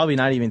would probably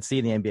not even see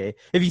in the NBA.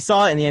 If you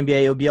saw it in the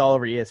NBA, it would be all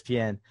over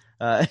ESPN.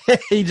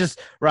 He just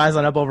rise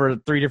on up over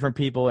 3 different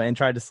people and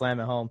tried to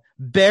slam it home.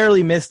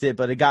 Barely missed it,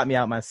 but it got me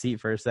out my seat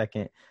for a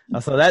second.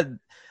 So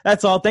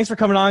that's all. Thanks for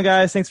coming on,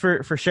 guys. Thanks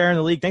for sharing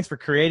the league. Thanks for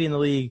creating the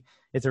league.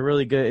 It's a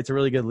really good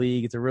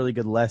league. It's a really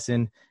good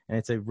lesson, and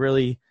it's a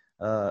really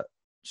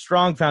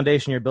strong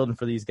foundation you're building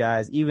for these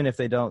guys, even if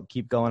they don't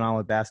keep going on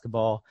with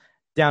basketball,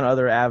 down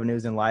other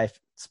avenues in life,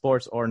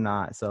 sports or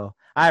not. So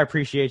I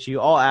appreciate you.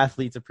 All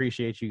athletes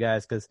appreciate you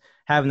guys, because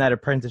having that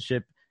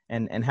apprenticeship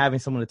and having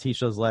someone to teach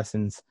those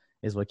lessons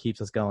is what keeps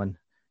us going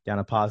down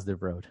a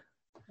positive road.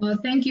 Well,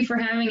 thank you for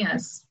having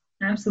us.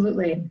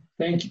 Absolutely.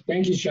 Thank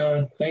you,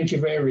 Sean. Thank you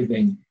for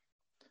everything.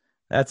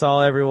 That's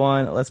all,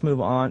 everyone. Let's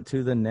move on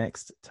to the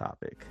next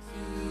topic.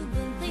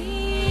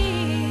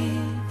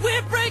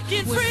 We're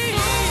breaking free.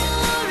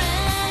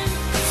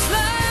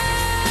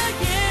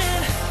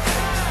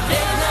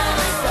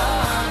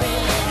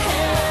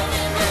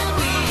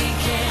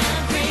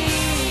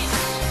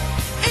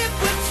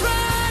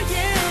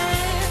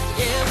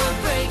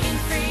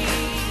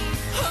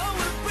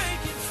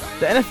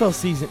 The NFL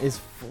season is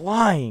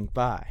flying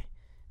by.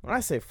 When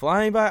I say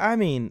flying by, I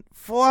mean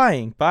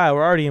flying by.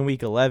 We're already in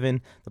week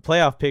 11. The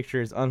playoff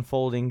picture is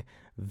unfolding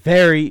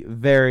very,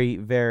 very,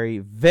 very,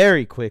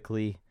 very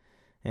quickly.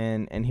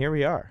 And here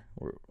we are.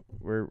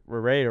 We're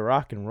ready to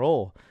rock and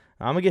roll.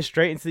 I'm going to get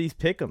straight into these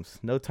pick'ems.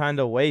 No time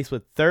to waste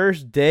with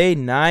Thursday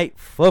night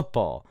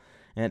football.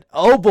 And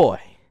oh boy,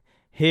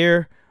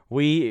 here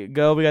we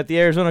go. We got the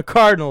Arizona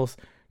Cardinals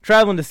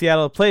traveling to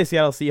Seattle to play the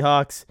Seattle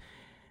Seahawks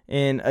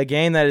in a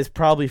game that is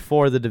probably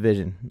for the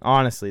division.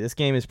 Honestly, this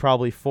game is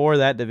probably for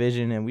that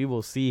division, and we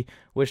will see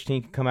which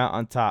team can come out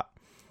on top.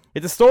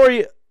 It's a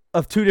story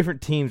of 2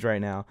 different teams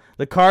right now.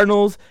 The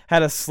Cardinals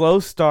had a slow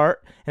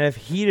start and have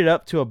heated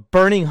up to a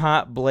burning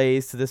hot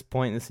blaze to this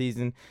point in the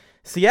season.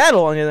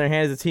 Seattle, on the other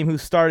hand, is a team who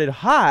started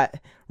hot.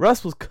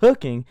 Russ was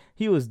cooking.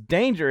 He was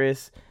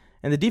dangerous,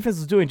 and the defense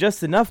was doing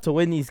just enough to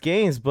win these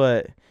games,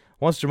 but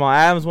once Jamal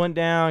Adams went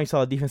down, you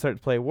saw the defense start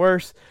to play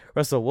worse.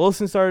 Russell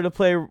Wilson started to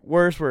play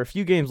worse. We're a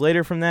few games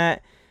later from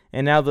that,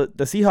 and now the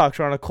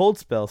Seahawks are on a cold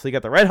spell. So you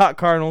got the red-hot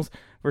Cardinals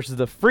versus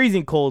the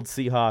freezing cold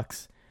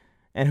Seahawks,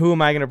 and who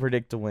am I going to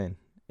predict to win?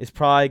 It's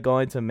probably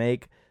going to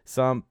make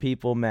some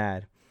people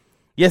mad.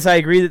 Yes, I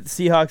agree that the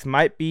Seahawks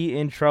might be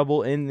in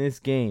trouble in this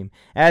game.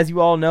 As you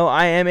all know,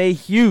 I am a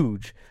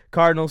huge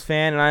Cardinals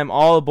fan, and I am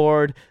all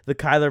aboard the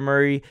Kyler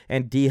Murray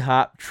and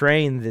D-Hop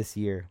train this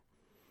year.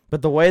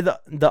 But the way the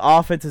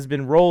offense has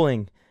been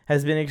rolling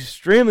has been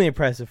extremely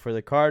impressive for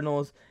the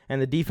Cardinals.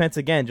 And the defense,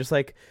 again, just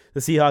like the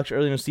Seahawks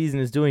early in the season,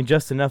 is doing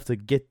just enough to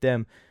get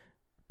them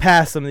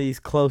past some of these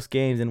close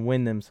games and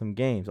win them some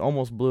games.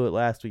 Almost blew it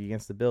last week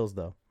against the Bills,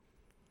 though.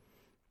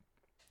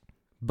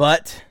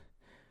 But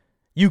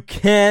you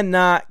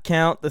cannot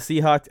count the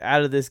Seahawks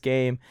out of this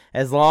game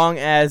as long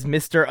as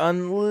Mr.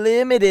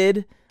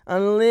 Unlimited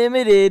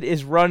Unlimited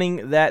is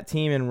running that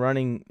team and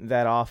running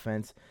that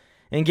offense.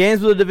 In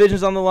games with the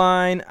divisions on the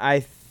line, I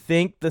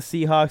think the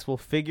Seahawks will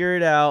figure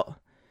it out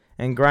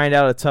and grind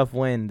out a tough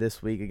win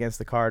this week against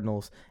the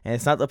Cardinals. And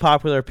it's not the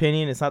popular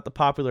opinion. It's not the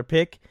popular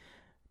pick.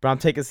 But I'm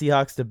taking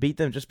Seahawks to beat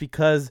them just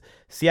because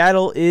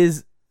Seattle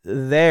is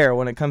there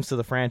when it comes to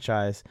the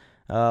franchise,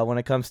 when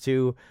it comes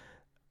to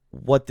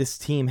what this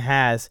team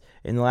has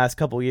in the last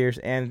couple years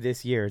and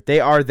this year. They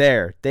are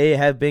there. They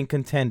have been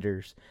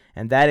contenders.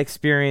 And that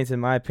experience,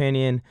 in my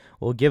opinion,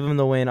 will give them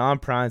the win on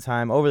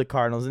primetime over the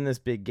Cardinals in this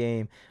big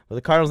game. But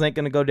the Cardinals ain't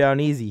going to go down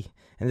easy.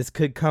 And this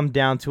could come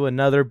down to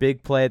another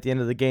big play at the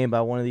end of the game by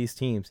one of these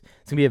teams.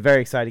 It's going to be a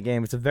very exciting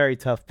game. It's a very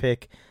tough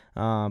pick.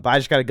 But I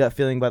just got a gut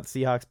feeling about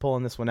the Seahawks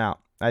pulling this one out.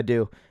 I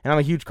do. And I'm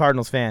a huge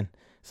Cardinals fan.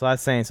 So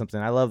that's saying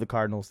something. I love the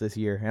Cardinals this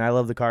year, and I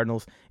love the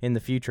Cardinals in the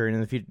future and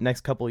in the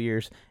next couple of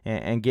years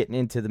and getting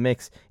into the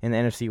mix in the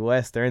NFC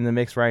West. They're in the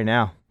mix right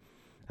now.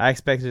 I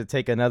expect it to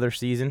take another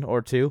season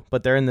or two,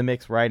 but they're in the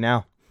mix right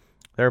now.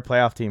 They're a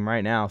playoff team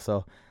right now.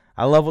 So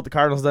I love what the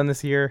Cardinals done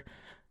this year.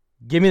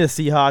 Give me the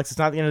Seahawks. It's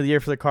not the end of the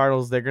year for the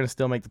Cardinals. They're going to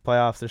still make the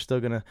playoffs. They're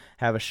still going to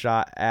have a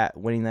shot at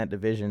winning that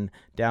division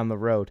down the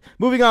road.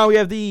 Moving on, we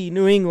have the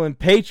New England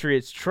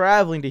Patriots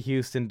traveling to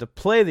Houston to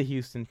play the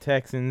Houston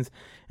Texans.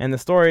 And the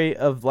story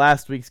of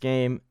last week's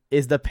game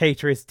is the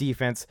Patriots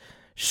defense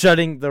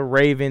shutting the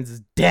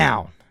Ravens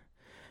down.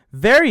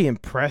 Very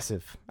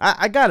impressive,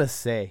 I got to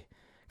say.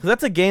 Because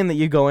that's a game that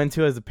you go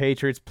into as a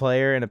Patriots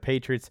player and a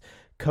Patriots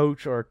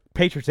coach or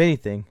Patriots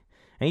anything.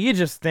 And you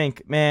just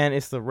think, man,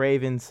 it's the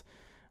Ravens.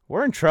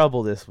 We're in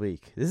trouble this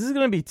week. This is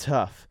going to be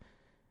tough.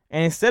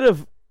 And instead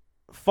of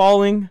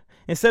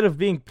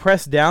being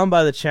pressed down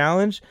by the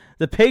challenge,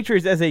 the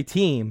Patriots as a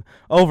team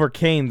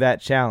overcame that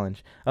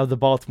challenge of the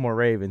Baltimore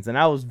Ravens. And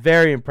I was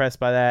very impressed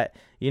by that.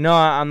 You know,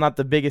 I'm not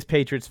the biggest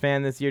Patriots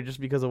fan this year just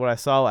because of what I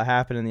saw what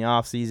happened in the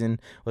offseason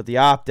with the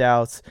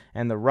opt-outs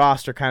and the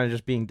roster kind of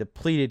just being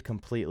depleted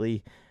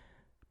completely.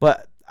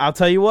 But I'll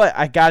tell you what,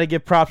 I got to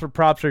give props where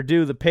props are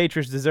due. The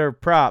Patriots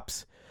deserve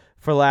props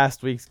for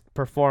last week's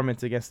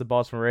performance against the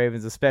Baltimore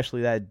Ravens,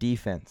 especially that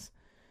defense.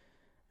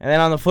 And then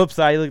on the flip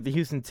side, you look at the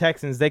Houston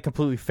Texans. They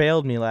completely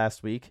failed me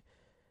last week.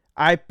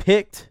 I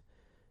picked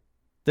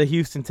the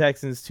Houston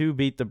Texans to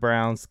beat the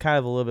Browns, kind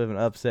of a little bit of an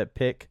upset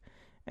pick,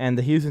 and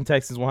the Houston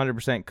Texans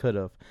 100% could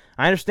have.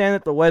 I understand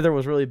that the weather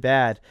was really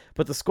bad,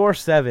 but the score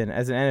 7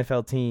 as an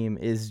NFL team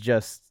is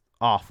just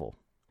awful.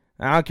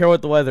 And I don't care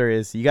what the weather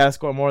is. You got to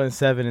score more than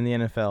 7 in the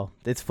NFL.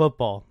 It's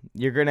football.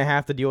 You're going to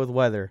have to deal with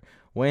weather.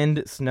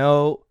 Wind,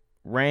 snow,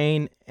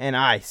 rain, and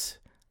ice.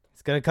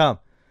 It's going to come.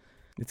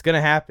 It's going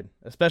to happen,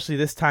 especially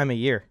this time of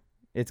year.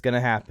 It's going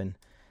to happen.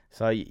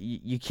 So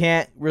you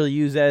can't really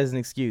use that as an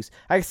excuse.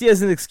 I can see it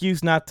as an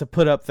excuse not to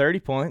put up 30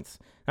 points,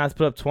 not to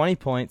put up 20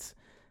 points,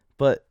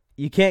 but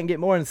you can't get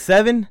more than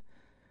 7.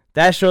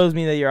 That shows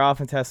me that your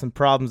offense has some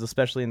problems,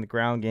 especially in the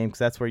ground game, because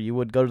that's where you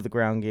would go to the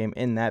ground game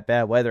in that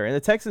bad weather. And the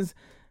Texans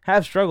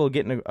have struggled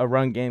getting a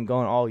run game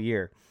going all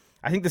year.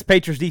 I think this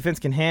Patriots defense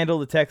can handle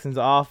the Texans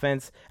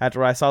offense after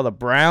what I saw the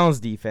Browns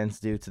defense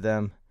do to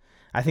them.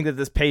 I think that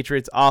this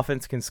Patriots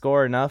offense can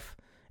score enough.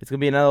 It's going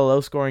to be another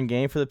low-scoring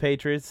game for the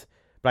Patriots,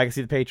 but I can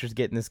see the Patriots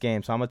getting this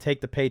game. So I'm going to take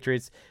the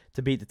Patriots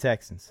to beat the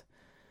Texans.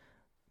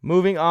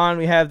 Moving on,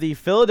 we have the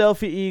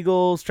Philadelphia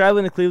Eagles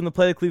traveling to Cleveland to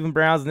play the Cleveland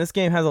Browns, and this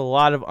game has a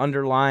lot of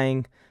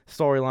underlying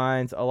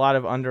storylines, a lot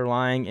of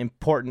underlying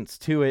importance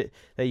to it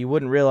that you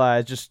wouldn't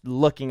realize just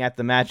looking at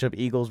the matchup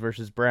Eagles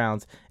versus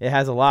Browns. It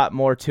has a lot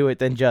more to it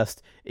than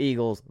just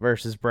Eagles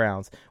versus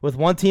Browns. With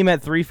one team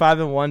at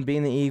 3-5-1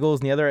 being the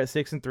Eagles and the other at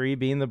 6-3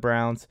 being the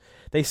Browns,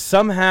 they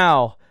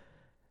somehow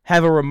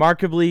have a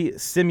remarkably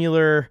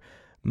similar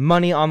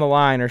money on the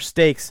line or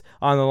stakes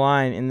on the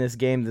line in this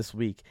game this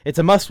week. It's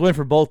a must-win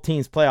for both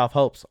teams' playoff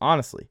hopes,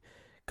 honestly,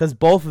 because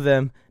both of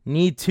them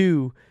need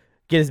to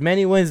get as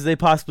many wins as they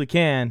possibly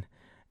can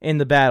in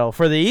the battle.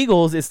 For the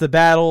Eagles, it's the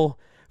battle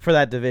for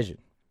that division.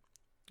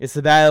 It's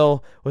the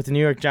battle with the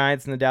New York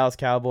Giants and the Dallas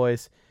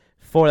Cowboys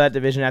for that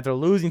division after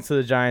losing to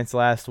the Giants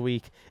last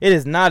week. It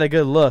is not a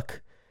good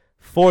look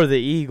for the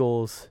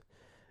Eagles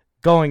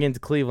going into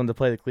Cleveland to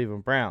play the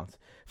Cleveland Browns.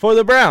 For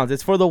the Browns,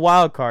 it's for the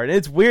wild card.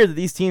 It's weird that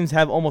these teams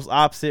have almost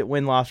opposite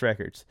win-loss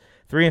records,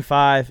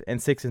 3-5 and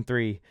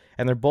 6-3,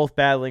 and they're both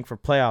battling for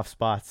playoff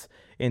spots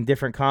in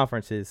different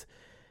conferences.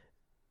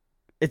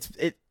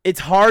 It's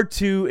hard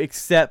to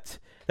accept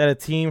that a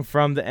team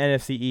from the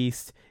NFC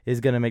East is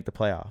going to make the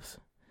playoffs,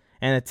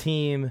 and a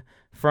team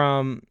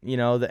from the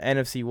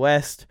NFC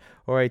West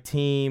or a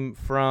team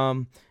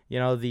from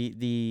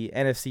the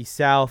NFC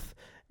South,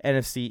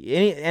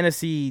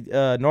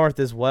 NFC North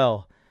as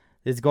well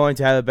is going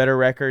to have a better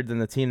record than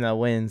the team that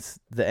wins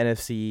the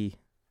NFC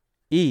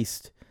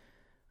East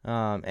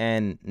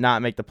and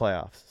not make the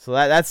playoffs. So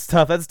that's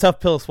tough. That's a tough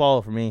pill to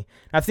swallow for me.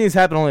 I've seen this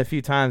happen only a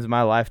few times in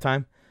my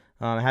lifetime.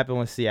 It happened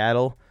with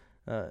Seattle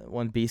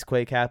when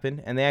Beastquake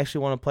happened, and they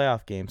actually won a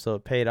playoff game, so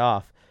it paid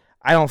off.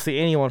 I don't see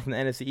anyone from the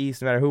NFC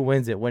East, no matter who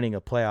wins it, winning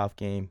a playoff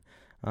game.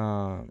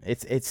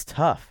 It's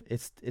tough.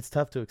 It's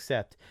tough to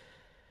accept.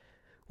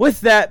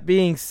 With that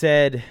being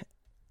said,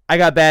 I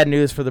got bad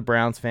news for the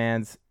Browns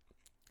fans.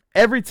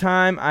 Every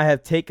time I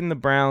have taken the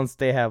Browns,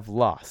 they have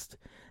lost.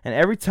 And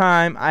every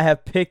time I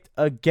have picked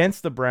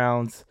against the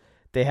Browns,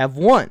 they have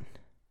won.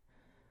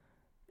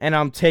 And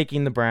I'm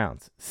taking the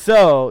Browns.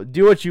 So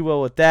do what you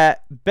will with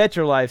that. Bet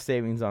your life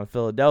savings on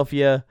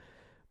Philadelphia,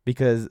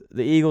 because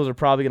the Eagles are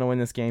probably going to win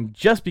this game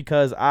just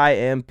because I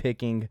am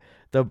picking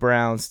the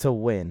Browns to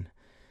win.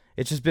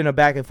 It's just been a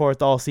back and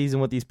forth all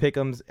season with these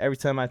pick'ems. Every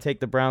time I take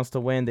the Browns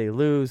to win, they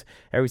lose.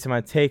 Every time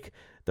I take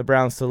the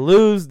Browns to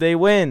lose, they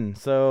win.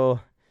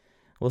 So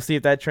we'll see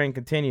if that trend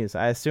continues.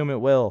 I assume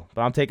it will,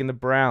 but I'm taking the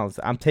Browns.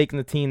 I'm taking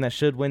the team that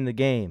should win the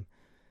game.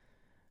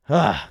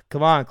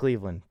 Come on,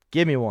 Cleveland.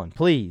 Give me one,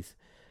 please.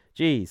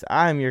 Jeez,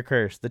 I'm your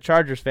curse. The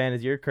Chargers fan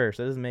is your curse.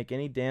 That doesn't make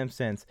any damn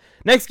sense.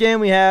 Next game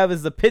we have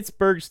is the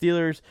Pittsburgh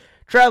Steelers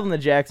traveling to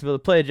Jacksonville to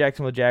play the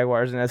Jacksonville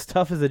Jaguars. And as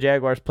tough as the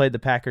Jaguars played the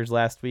Packers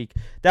last week,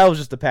 that was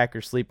just the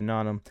Packers sleeping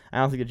on them. I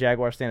don't think the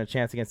Jaguars stand a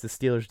chance against the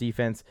Steelers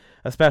defense,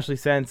 especially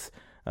since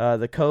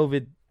the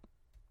COVID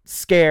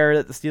scare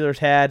that the Steelers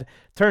had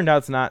turned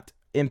out to not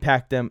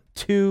impact them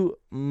too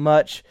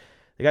much.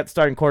 They got the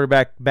starting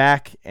quarterback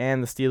back,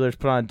 and the Steelers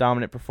put on a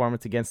dominant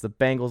performance against the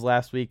Bengals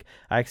last week.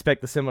 I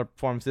expect a similar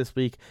performance this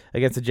week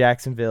against the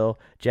Jacksonville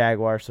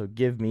Jaguars, so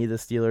give me the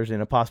Steelers in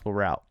a possible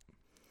route.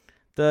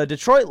 The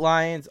Detroit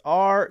Lions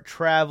are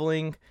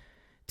traveling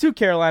to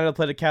Carolina to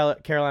play the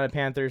Carolina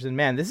Panthers, and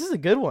man, this is a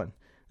good one.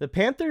 The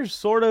Panthers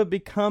sort of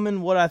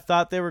becoming what I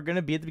thought they were going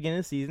to be at the beginning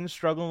of the season,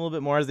 struggling a little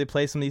bit more as they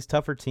play some of these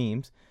tougher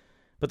teams,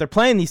 but they're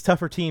playing these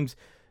tougher teams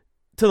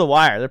to the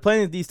wire. They're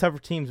playing these tougher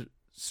teams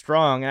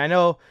strong, and I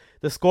know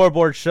the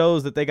scoreboard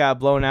shows that they got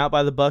blown out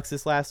by the Bucs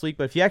this last week,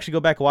 but if you actually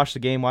go back and watch the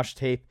game, watch the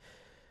tape,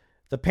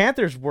 the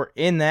Panthers were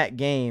in that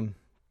game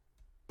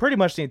pretty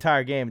much the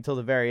entire game until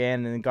the very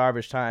end, and in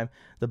garbage time,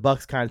 the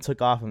Bucs kind of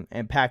took off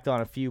and packed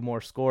on a few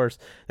more scores.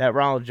 That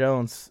Ronald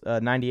Jones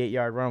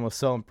 98-yard run was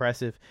so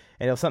impressive,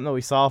 and it was something that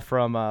we saw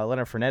from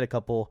Leonard Fournette a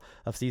couple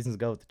of seasons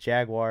ago with the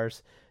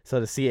Jaguars. So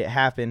to see it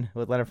happen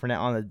with Leonard Fournette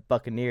on the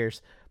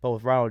Buccaneers, but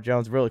with Ronald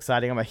Jones, real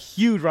exciting. I'm a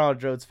huge Ronald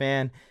Jones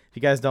fan. If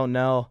you guys don't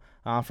know,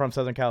 I'm from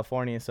Southern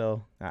California,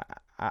 so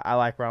I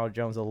like Ronald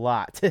Jones a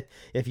lot,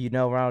 if you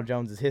know Ronald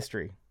Jones'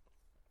 history.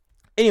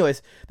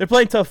 Anyways, they're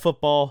playing tough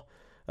football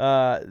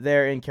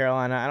there in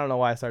Carolina. I don't know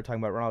why I started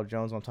talking about Ronald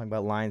Jones when I'm talking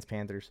about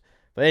Lions-Panthers.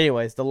 But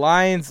anyways, the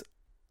Lions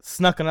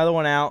snuck another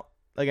one out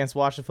against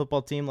Washington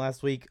football team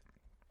last week.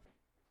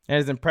 And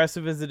as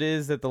impressive as it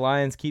is that the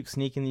Lions keep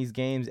sneaking these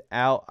games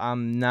out,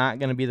 I'm not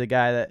going to be the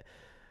guy that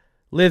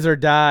lives or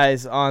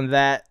dies on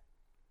that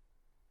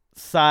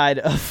side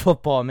of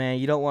football, man.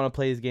 You don't want to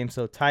play these games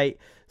so tight,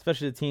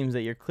 especially the teams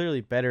that you're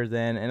clearly better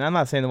than. And I'm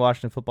not saying the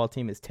Washington football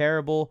team is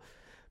terrible,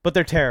 but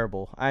they're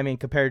terrible. I mean,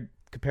 compared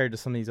to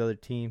some of these other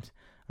teams,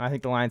 I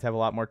think the Lions have a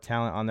lot more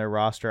talent on their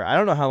roster. I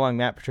don't know how long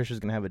Matt Patricia's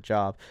going to have a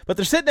job, but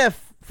they're sitting at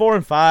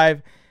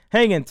 4-5,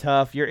 hanging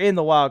tough. You're in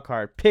the wild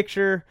card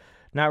picture,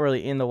 not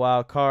really in the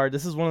wild card.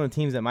 This is one of the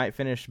teams that might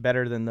finish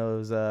better than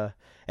those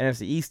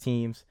NFC East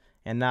teams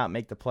and not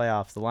make the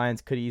playoffs. The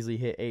Lions could easily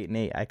hit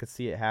 8-8. I could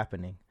see it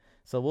happening.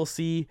 So we'll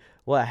see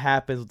what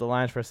happens with the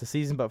Lions for the rest of the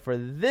season. But for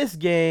this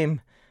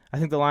game, I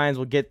think the Lions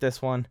will get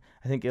this one.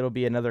 I think it'll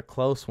be another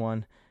close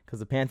one because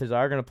the Panthers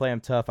are going to play them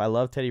tough. I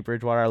love Teddy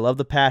Bridgewater. I love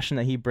the passion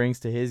that he brings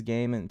to his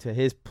game and to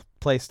his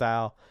play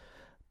style.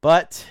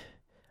 But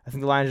I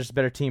think the Lions are just a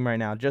better team right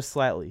now, just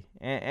slightly.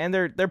 And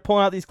they're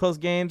pulling out these close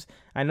games.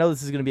 I know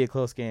this is going to be a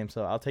close game,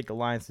 so I'll take the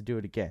Lions to do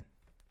it again.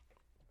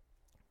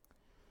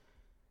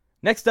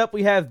 Next up,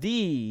 we have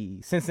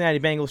the Cincinnati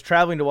Bengals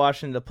traveling to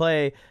Washington to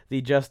play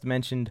the just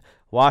mentioned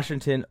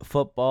Washington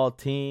football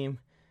team.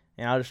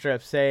 And I'll just straight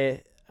up say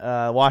it,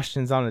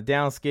 Washington's on a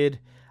down skid.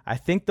 I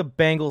think the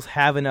Bengals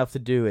have enough to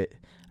do it.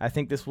 I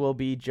think this will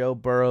be Joe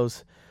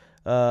Burrow's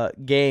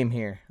game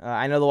here.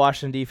 I know the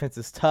Washington defense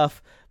is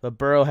tough, but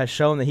Burrow has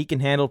shown that he can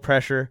handle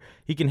pressure.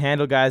 He can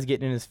handle guys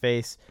getting in his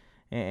face,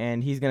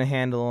 and he's going to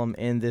handle them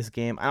in this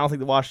game. I don't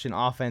think the Washington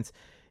offense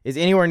is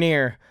anywhere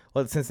near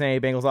what the Cincinnati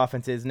Bengals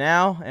offense is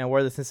now and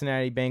where the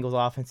Cincinnati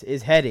Bengals offense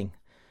is heading.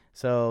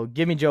 So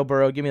give me Joe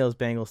Burrow. Give me those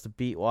Bengals to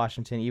beat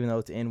Washington, even though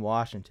it's in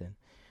Washington.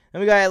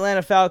 Then we got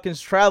Atlanta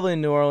Falcons traveling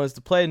to New Orleans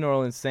to play the New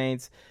Orleans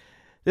Saints.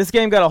 This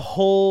game got a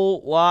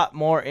whole lot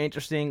more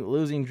interesting,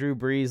 losing Drew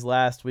Brees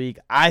last week.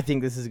 I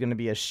think this is going to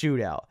be a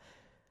shootout.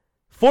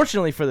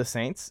 Fortunately for the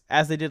Saints,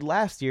 as they did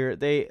last year,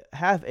 they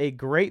have a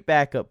great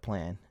backup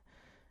plan,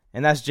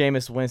 and that's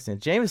Jameis Winston.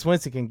 Jameis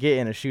Winston can get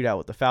in a shootout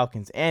with the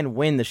Falcons and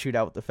win the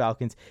shootout with the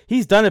Falcons.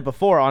 He's done it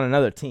before on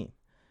another team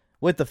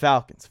with the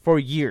Falcons for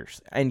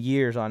years and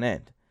years on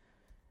end.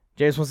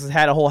 Jameis Winston's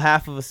had a whole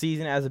half of a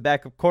season as a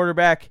backup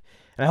quarterback,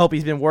 and I hope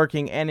he's been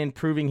working and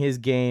improving his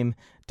game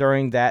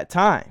during that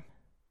time.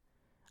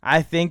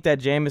 I think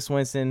that Jameis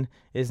Winston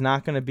is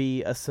not going to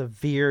be a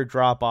severe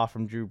drop-off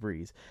from Drew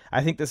Brees.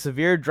 I think the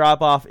severe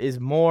drop-off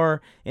is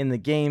more in the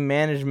game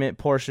management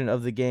portion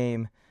of the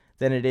game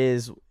than it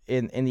is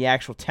in the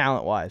actual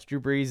talent-wise.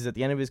 Drew Brees is at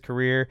the end of his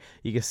career.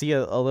 You can see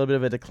a little bit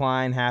of a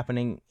decline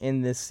happening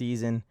in this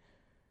season.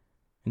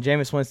 And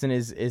Jameis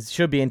Winston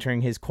should be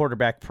entering his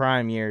quarterback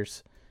prime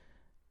years.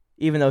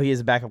 even though he is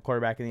a backup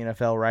quarterback in the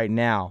NFL right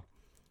now.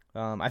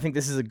 I think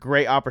this is a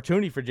great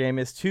opportunity for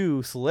Jameis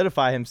to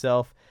solidify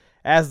himself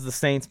as the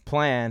Saints'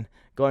 plan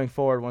going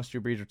forward once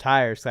Drew Brees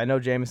retires. I know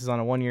Jameis is on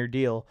a 1-year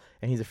deal,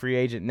 and he's a free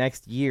agent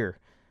next year.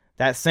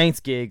 That Saints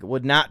gig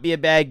would not be a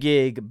bad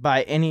gig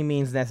by any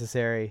means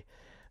necessary.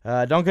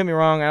 Don't get me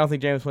wrong, I don't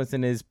think Jameis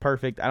Winston is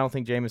perfect. I don't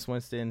think Jameis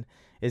Winston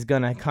is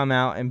going to come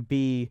out and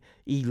be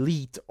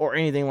elite or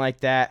anything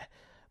like that.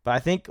 But I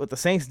think with the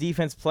Saints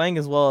defense playing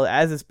as well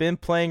as it's been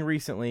playing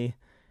recently,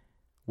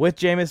 with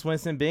Jameis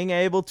Winston being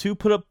able to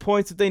put up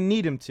points if they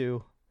need him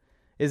to,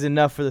 is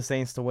enough for the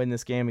Saints to win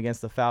this game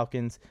against the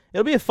Falcons.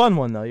 It'll be a fun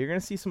one, though. You're going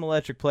to see some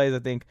electric plays, I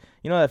think.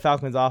 You know that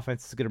Falcons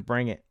offense is going to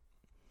bring it.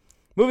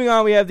 Moving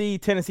on, we have the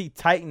Tennessee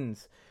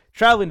Titans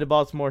traveling to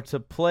Baltimore to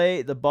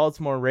play the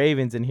Baltimore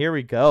Ravens. And here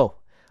we go.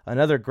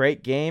 Another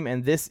great game,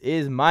 and this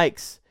is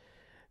Mike's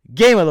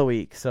game of the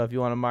week. So if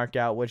you want to mark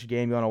out which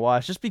game you want to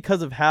watch, just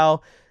because of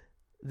how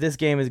this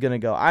game is going to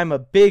go. I'm a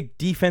big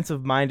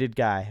defensive-minded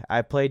guy.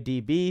 I played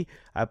DB.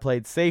 I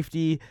played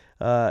safety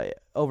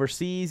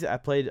overseas.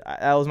 That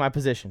was my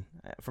position.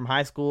 From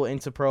high school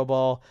into pro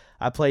ball,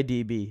 I played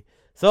DB.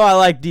 So I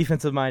like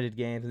defensive-minded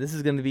games. This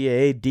is going to be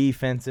a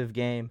defensive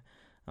game.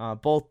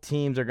 Both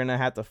teams are going to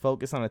have to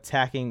focus on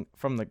attacking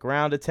from the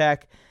ground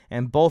attack,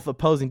 and both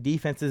opposing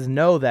defenses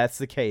know that's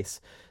the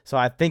case. So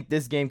I think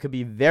this game could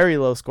be very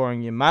low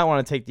scoring. You might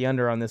want to take the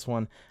under on this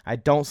one. I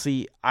don't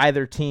see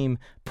either team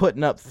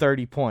putting up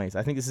 30 points.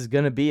 I think this is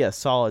going to be a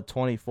solid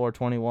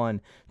 24-21,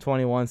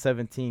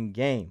 21-17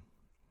 game.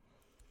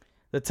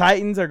 The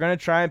Titans are going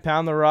to try and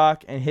pound the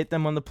rock and hit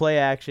them on the play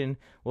action.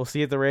 We'll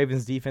see if the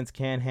Ravens defense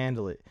can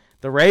handle it.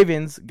 The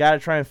Ravens got to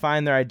try and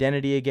find their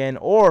identity again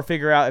or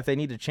figure out if they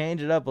need to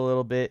change it up a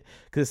little bit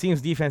because it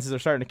seems defenses are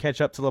starting to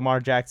catch up to Lamar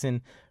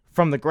Jackson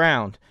from the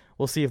ground.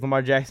 We'll see if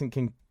Lamar Jackson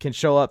can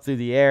show up through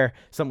the air,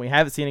 something we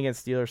haven't seen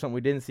against Steelers, something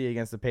we didn't see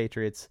against the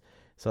Patriots.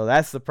 So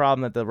that's the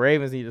problem that the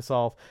Ravens need to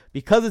solve.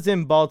 Because it's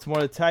in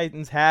Baltimore, the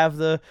Titans have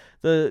the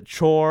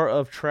chore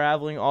of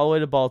traveling all the way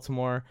to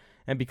Baltimore.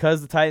 And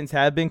because the Titans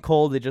have been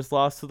cold, they just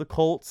lost to the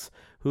Colts,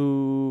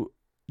 who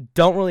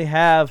don't really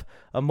have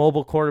a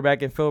mobile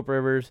quarterback in Phillip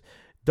Rivers,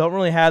 don't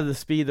really have the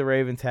speed the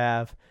Ravens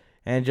have,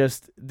 and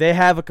just they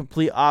have a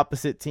complete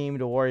opposite team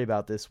to worry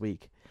about this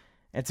week.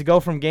 And to go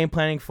from game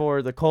planning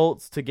for the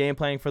Colts to game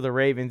planning for the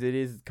Ravens, it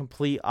is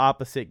complete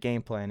opposite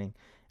game planning.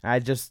 I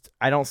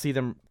don't see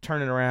them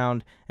turning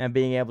around and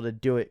being able to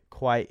do it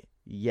quite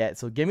yet.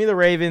 So give me the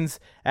Ravens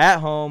at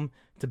home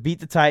to beat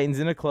the Titans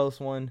in a close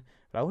one.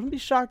 But I wouldn't be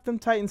shocked if them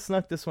Titans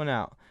snuck this one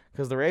out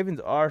because the Ravens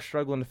are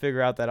struggling to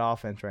figure out that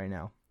offense right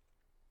now.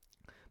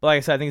 But like I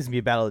said, I think it's going to be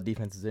a battle of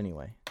defenses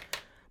anyway.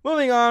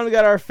 Moving on, we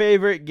got our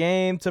favorite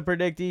game to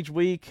predict each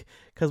week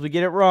because we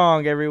get it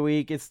wrong every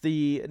week. It's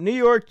the New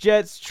York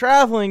Jets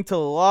traveling to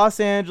Los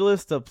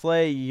Angeles to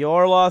play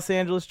your Los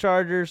Angeles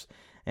Chargers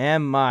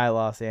and my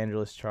Los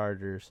Angeles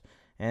Chargers.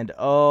 And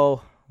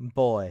oh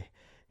boy,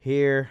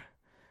 here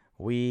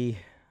we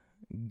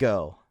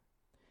go.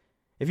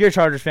 If you're a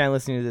Chargers fan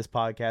listening to this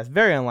podcast,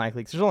 very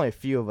unlikely because there's only a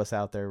few of us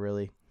out there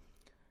really.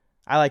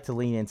 I like to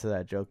lean into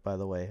that joke, by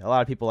the way. A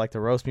lot of people like to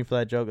roast me for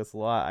that joke. It's a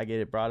lot. I get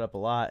it brought up a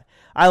lot.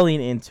 I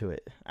lean into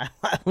it. I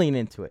lean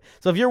into it.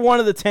 So if you're one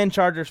of the 10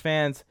 Chargers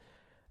fans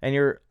and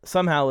you're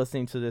somehow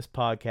listening to this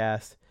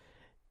podcast,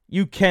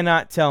 you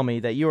cannot tell me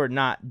that you are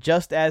not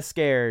just as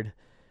scared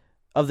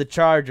of the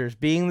Chargers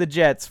being the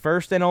Jets'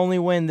 first and only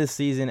win this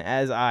season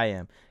as I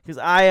am. Because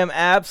I am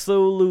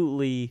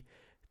absolutely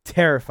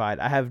terrified.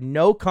 I have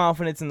no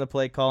confidence in the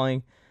play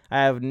calling.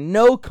 I have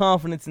no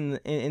confidence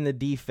in the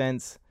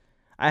defense.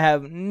 I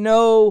have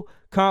no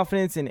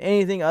confidence in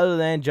anything other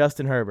than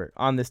Justin Herbert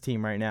on this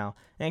team right now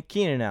and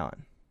Keenan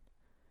Allen.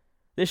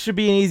 This should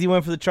be an easy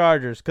win for the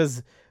Chargers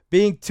because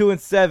being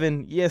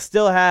 2-7, you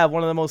still have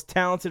one of the most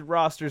talented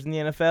rosters in the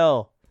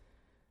NFL.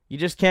 You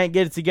just can't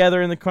get it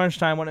together in the crunch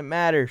time when it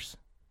matters.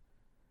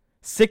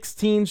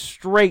 16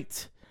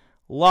 straight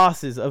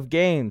losses of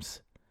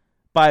games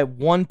by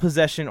one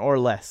possession or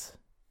less.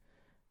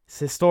 It's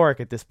historic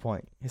at this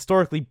point.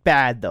 Historically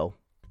bad, though.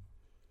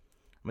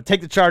 I'm going to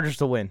take the Chargers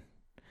to win.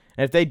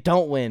 And if they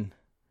don't win,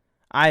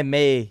 I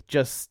may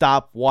just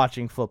stop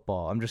watching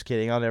football. I'm just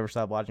kidding. I'll never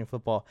stop watching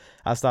football.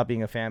 I'll stop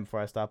being a fan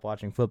before I stop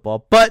watching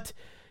football. But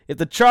if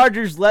the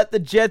Chargers let the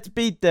Jets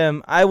beat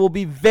them, I will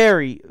be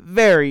very,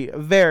 very,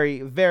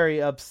 very,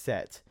 very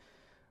upset.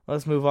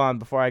 Let's move on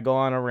before I go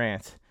on a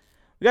rant.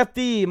 We got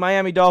the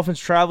Miami Dolphins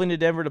traveling to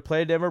Denver to play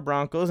the Denver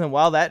Broncos. And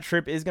while that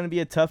trip is going to be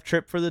a tough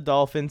trip for the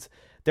Dolphins,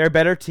 they're a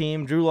better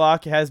team. Drew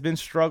Lock has been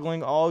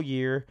struggling all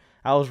year.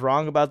 I was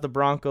wrong about the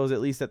Broncos,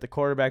 at least at the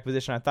quarterback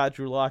position. I thought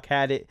Drew Lock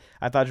had it.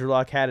 I thought Drew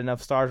Lock had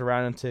enough stars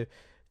around him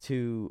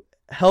to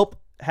help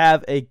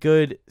have a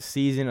good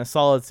season, a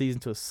solid season,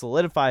 to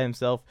solidify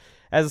himself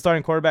as a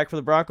starting quarterback for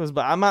the Broncos,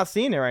 but I'm not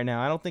seeing it right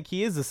now. I don't think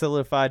he is a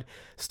solidified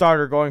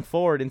starter going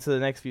forward into the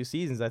next few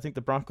seasons. I think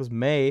the Broncos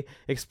may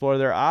explore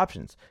their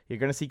options. You're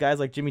going to see guys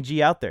like Jimmy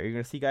G out there. You're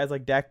going to see guys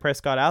like Dak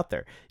Prescott out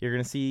there. You're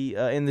going to see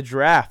in the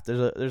draft,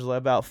 there's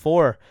about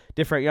 4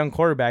 different young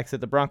quarterbacks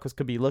that the Broncos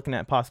could be looking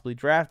at possibly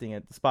drafting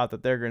at the spot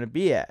that they're going to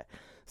be at.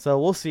 So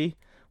we'll see.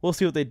 We'll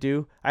see what they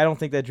do. I don't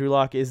think that Drew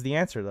Lock is the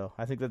answer, though.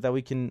 I think that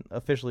we can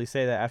officially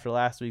say that after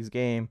last week's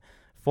game,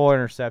 4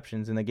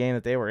 interceptions in the game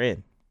that they were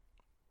in.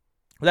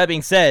 With that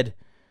being said,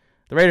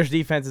 the Raiders'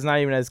 defense is not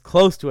even as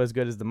close to as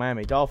good as the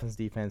Miami Dolphins'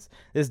 defense.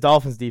 This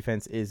Dolphins'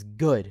 defense is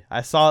good.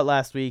 I saw it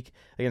last week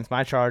against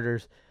my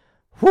Chargers.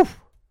 Whew!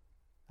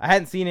 I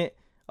hadn't seen it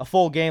a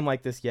full game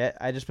like this yet.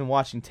 I just been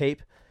watching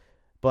tape.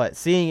 But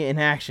seeing it in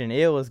action,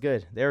 it was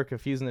good. They were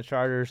confusing the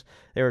Chargers.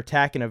 They were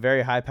attacking a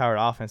very high-powered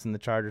offense in the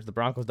Chargers. The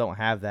Broncos don't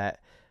have that.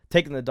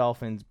 Taking the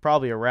Dolphins,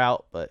 probably a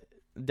route, but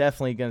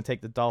definitely going to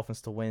take the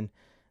Dolphins to win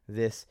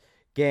this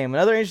game.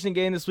 Another interesting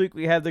game this week,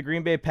 we have the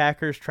Green Bay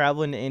Packers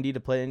traveling to Indy to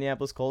play the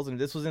Indianapolis Colts. And if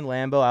this was in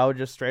Lambeau, I would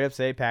just straight up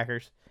say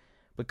Packers.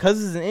 Because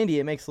this is in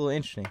Indy, it makes it a little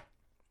interesting.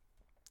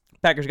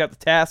 Packers got the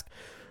task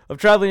of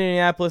traveling to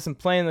Indianapolis and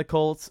playing the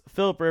Colts.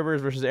 Phillip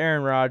Rivers versus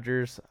Aaron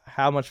Rodgers.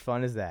 How much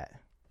fun is that?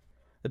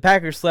 The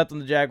Packers slept on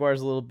the Jaguars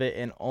a little bit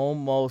and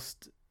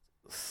almost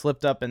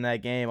slipped up in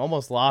that game,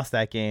 almost lost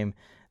that game.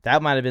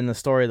 That might have been the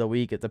story of the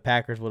week if the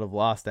Packers would have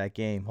lost that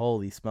game.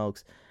 Holy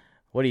smokes.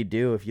 What do you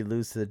do if you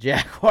lose to the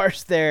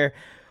Jaguars there?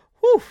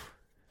 Whew.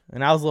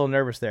 And I was a little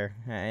nervous there.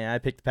 I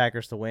picked the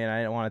Packers to win. I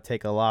didn't want to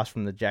take a loss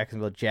from the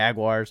Jacksonville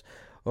Jaguars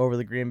over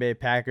the Green Bay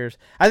Packers.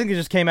 I think it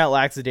just came out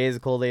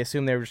lackadaisical. They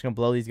assumed they were just going to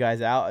blow these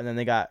guys out, and then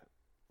they got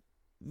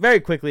very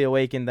quickly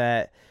awakened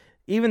that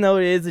even though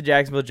it is the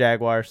Jacksonville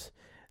Jaguars,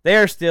 they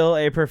are still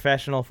a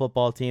professional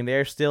football team. They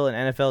are still an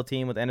NFL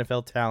team with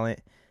NFL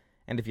talent.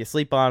 And if you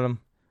sleep on them,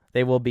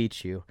 they will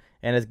beat you.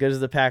 And as good as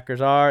the Packers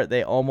are,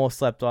 they almost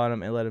slept on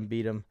them and let them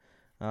beat them.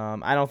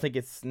 I don't think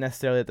it's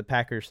necessarily that the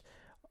Packers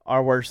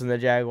are worse than the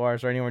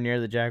Jaguars or anywhere near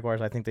the Jaguars.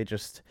 I think they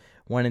just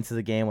went into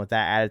the game with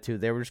that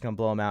attitude. They were just going to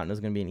blow them out, and it was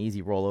going to be an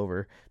easy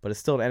rollover. But it's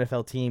still an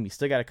NFL team. You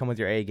still got to come with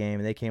your A game,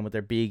 and they came with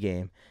their B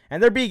game.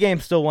 And their B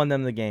game still won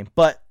them the game.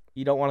 But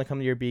you don't want to come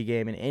to your B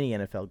game in any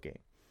NFL game.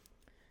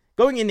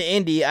 Going into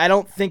Indy, I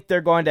don't think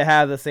they're going to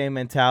have the same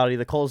mentality.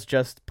 The Colts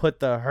just put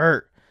the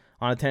hurt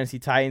on the Tennessee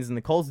Titans, and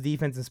the Colts'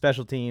 defense and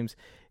special teams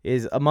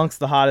is amongst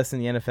the hottest in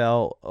the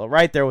NFL,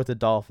 right there with the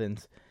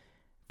Dolphins.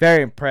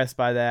 Very impressed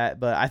by that,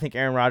 but I think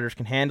Aaron Rodgers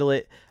can handle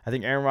it. I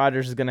think Aaron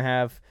Rodgers is going to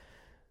have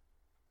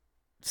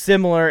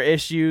similar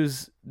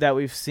issues that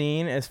we've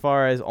seen as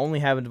far as only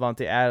having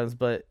Davante Adams,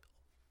 but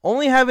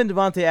only having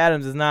Davante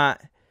Adams is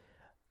not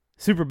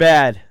super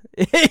bad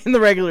in the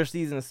regular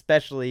season,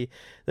 especially.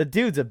 The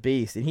dude's a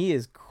beast, and he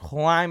is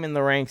climbing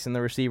the ranks in the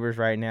receivers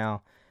right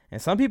now,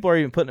 and some people are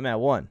even putting him at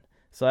 1.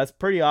 So that's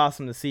pretty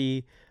awesome to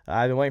see.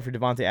 I've been waiting for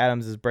Davante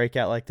Adams'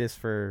 breakout like this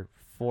for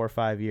 4 or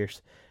 5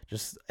 years.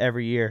 Just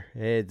every year,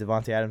 hey,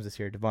 Davante Adams this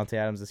year, Davante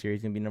Adams this year.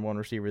 He's going to be number 1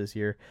 receiver this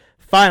year.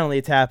 Finally,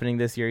 it's happening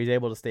this year. He's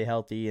able to stay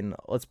healthy, and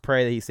let's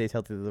pray that he stays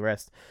healthy through the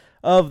rest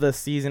of the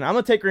season. I'm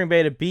going to take Green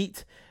Bay to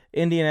beat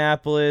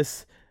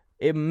Indianapolis.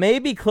 It may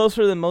be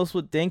closer than most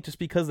would think just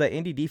because that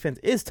Indy defense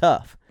is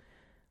tough.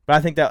 But I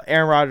think that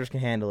Aaron Rodgers can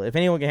handle it. If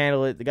anyone can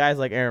handle it, the guys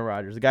like Aaron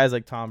Rodgers, the guys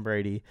like Tom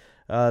Brady,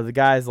 the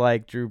guys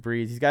like Drew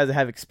Brees, these guys that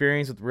have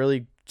experience with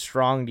really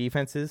strong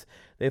defenses.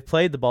 They've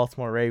played the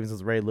Baltimore Ravens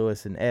with Ray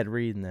Lewis and Ed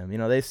Reed in them. You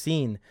know, they've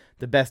seen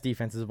the best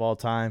defenses of all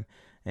time,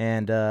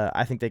 and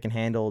I think they can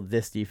handle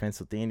this defense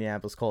that the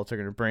Indianapolis Colts are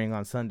going to bring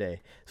on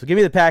Sunday. So give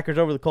me the Packers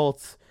over the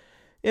Colts.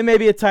 It may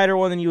be a tighter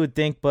one than you would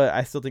think, but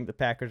I still think the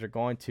Packers are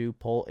going to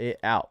pull it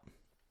out.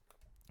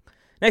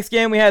 Next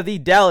game, we have the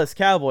Dallas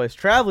Cowboys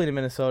traveling to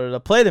Minnesota to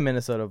play the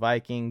Minnesota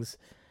Vikings.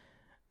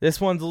 This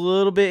one's a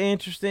little bit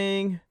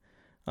interesting.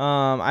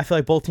 I feel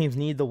like both teams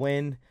need the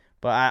win,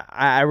 but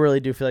I really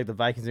do feel like the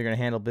Vikings are going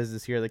to handle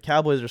business here. The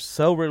Cowboys are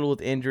so riddled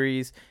with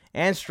injuries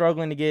and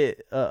struggling to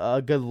get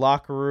a good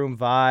locker room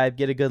vibe,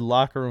 get a good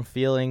locker room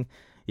feeling.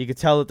 You can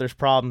tell that there's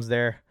problems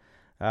there.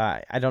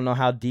 I don't know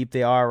how deep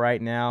they are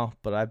right now,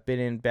 but I've been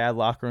in bad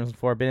locker rooms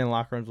before. I've been in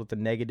locker rooms with a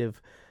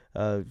negative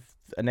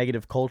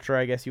culture,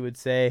 I guess you would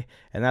say,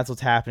 and that's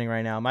what's happening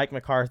right now. Mike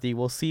McCarthy,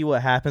 we'll see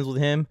what happens with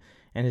him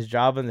and his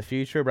job in the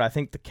future, but I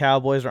think the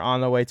Cowboys are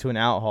on their way to an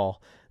outhaul.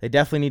 They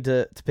definitely need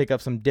to pick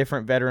up some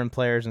different veteran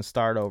players and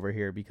start over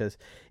here, because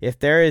if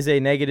there is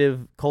a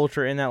negative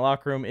culture in that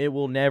locker room, it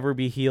will never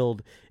be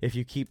healed if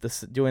you keep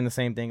doing the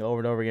same thing over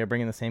and over again,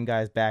 bringing the same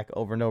guys back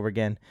over and over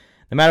again.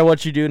 No matter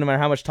what you do, no matter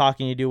how much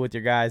talking you do with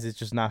your guys, it's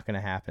just not going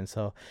to happen.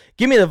 So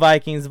give me the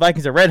Vikings. The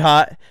Vikings are red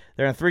hot.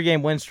 They're on a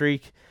 3-game win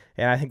streak,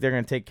 and I think they're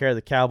going to take care of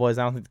the Cowboys.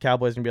 I don't think the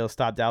Cowboys are going to be able to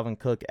stop Dalvin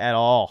Cook at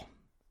all.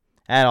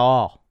 At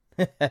all.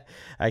 I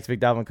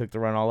expect Dalvin Cook to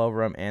run all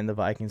over them and the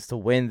Vikings to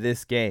win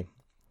this game.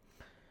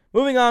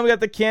 Moving on, we got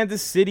the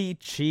Kansas City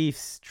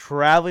Chiefs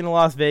traveling to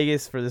Las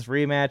Vegas for this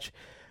rematch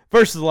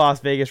versus the Las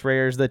Vegas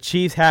Raiders. The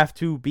Chiefs have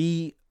to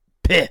be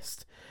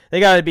pissed.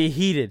 They got to be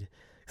heated.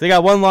 They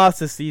got one loss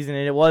this season,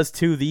 and it was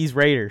to these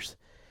Raiders.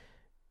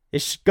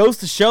 It goes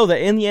to show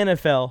that in the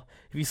NFL,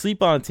 if you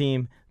sleep on a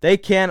team, they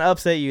can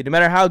upset you, no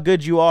matter how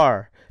good you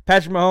are.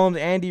 Patrick Mahomes,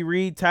 Andy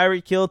Reid,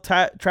 Tyreek Hill,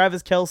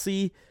 Travis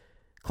Kelce,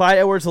 Clyde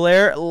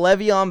Edwards-Helaire,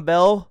 Le'Veon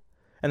Bell,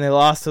 and they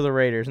lost to the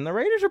Raiders. And the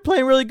Raiders are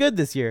playing really good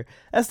this year.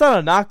 That's not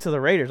a knock to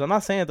the Raiders. I'm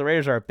not saying that the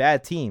Raiders are a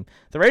bad team.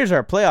 The Raiders are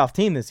a playoff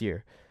team this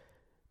year.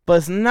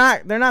 But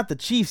they're not the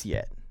Chiefs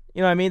yet.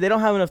 You know what I mean? They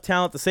don't have enough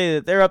talent to say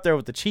that they're up there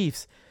with the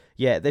Chiefs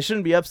yet. They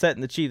shouldn't be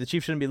upsetting the Chiefs. The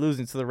Chiefs shouldn't be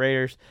losing to the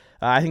Raiders.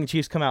 I think the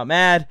Chiefs come out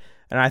mad,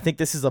 and I think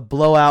this is a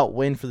blowout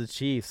win for the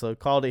Chiefs. So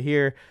called it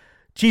here.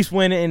 Chiefs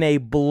win in a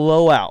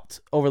blowout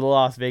over the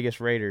Las Vegas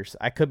Raiders.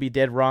 I could be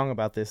dead wrong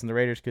about this, and the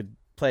Raiders could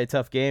play a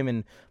tough game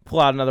and pull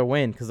out another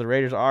win because the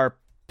Raiders are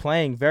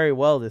playing very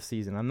well this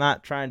season. I'm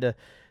not trying to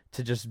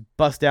just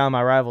bust down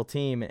my rival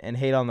team and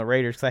hate on the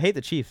Raiders because I hate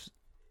the Chiefs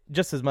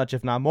just as much,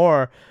 if not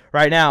more,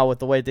 right now with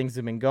the way things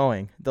have been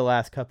going the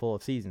last couple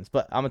of seasons.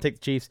 But I'm going to take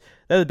the Chiefs.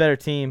 They're the better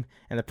team,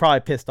 and they're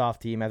probably pissed off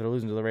team after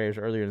losing to the Raiders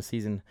earlier in the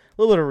season.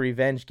 A little bit of a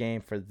revenge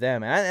game for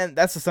them. And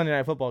that's a Sunday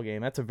Night Football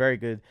game. That's a very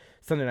good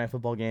Sunday Night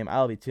Football game.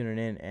 I'll be tuning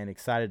in and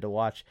excited to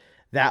watch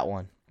that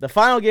one. The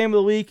final game of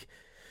the week,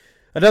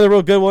 another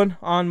real good one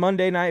on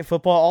Monday Night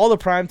Football. All the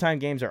primetime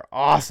games are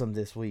awesome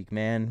this week,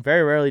 man.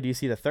 Very rarely do you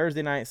see the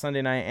Thursday night,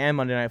 Sunday night, and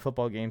Monday Night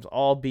Football games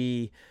all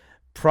be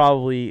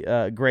probably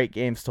great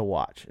games to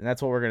watch. And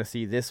that's what we're going to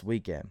see this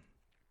weekend.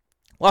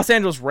 Los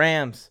Angeles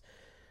Rams,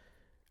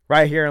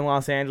 right here in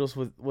Los Angeles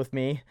with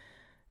me,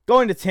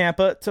 going to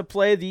Tampa to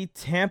play the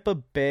Tampa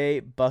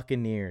Bay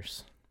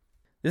Buccaneers.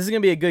 This is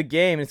going to be a good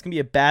game. It's going to be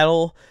a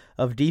battle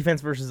of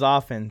defense versus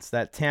offense.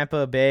 That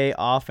Tampa Bay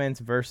offense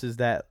versus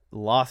that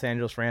Los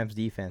Angeles Rams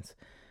defense.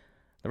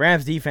 The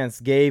Rams defense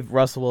gave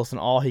Russell Wilson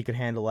all he could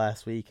handle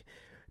last week.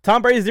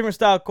 Tom Brady's a different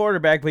style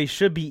quarterback, but he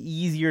should be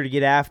easier to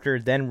get after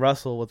than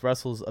Russell with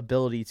Russell's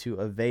ability to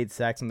evade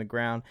sacks on the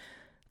ground.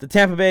 The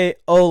Tampa Bay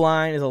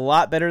O-line is a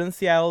lot better than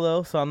Seattle,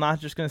 though, so I'm not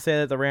just going to say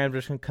that the Rams are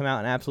just going to come out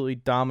and absolutely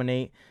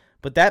dominate.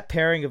 But that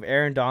pairing of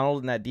Aaron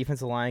Donald and that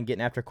defensive line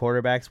getting after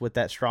quarterbacks with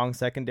that strong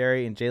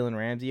secondary and Jalen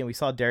Ramsey, and we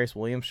saw Darius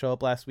Williams show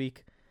up last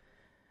week,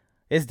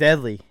 it's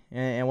deadly.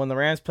 And when the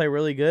Rams play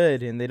really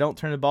good and they don't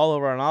turn the ball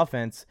over on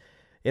offense,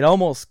 it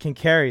almost can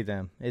carry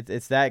them.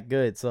 It's that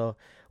good. So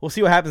we'll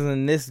see what happens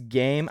in this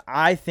game.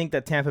 I think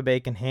that Tampa Bay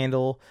can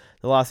handle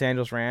the Los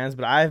Angeles Rams,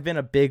 but I've been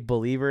a big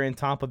believer in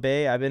Tampa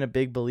Bay. I've been a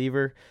big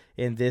believer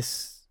in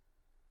this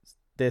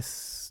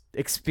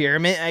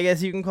experiment, I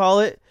guess you can call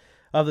it,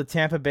 of the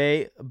Tampa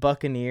Bay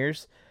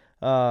Buccaneers.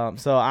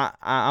 So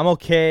I'm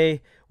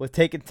okay with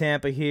taking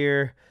Tampa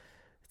here.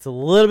 It's a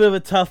little bit of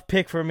a tough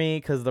pick for me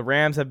because the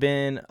Rams have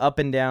been up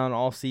and down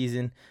all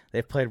season.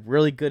 They've played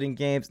really good in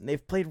games, and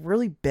they've played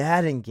really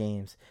bad in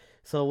games.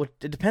 So it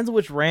depends on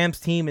which Rams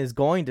team is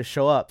going to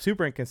show up.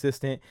 Super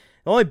inconsistent.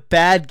 The only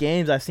bad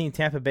games I've seen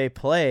Tampa Bay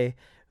play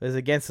was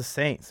against the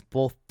Saints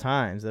both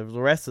times. The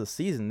rest of the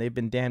season, they've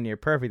been damn near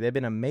perfect. They've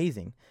been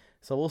amazing.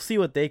 So we'll see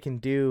what they can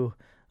do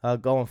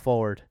going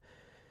forward.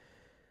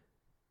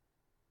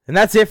 And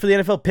that's it for the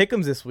NFL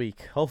Pick'ems this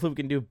week. Hopefully we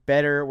can do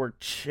better. We're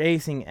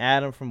chasing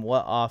Adam from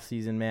what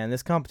offseason, man.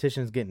 This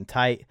competition is getting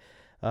tight.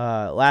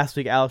 Last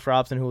week, Alex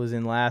Robson, who was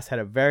in last, had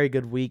a very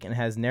good week and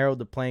has narrowed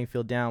the playing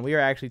field down. We are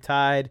actually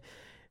tied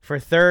for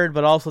third,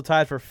 but also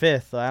tied for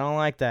fifth. I don't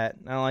like that.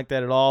 I don't like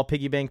that at all.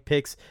 Piggy Bank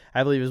Picks,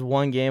 I believe, is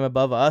one game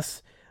above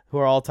us, who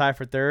are all tied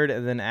for third,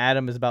 and then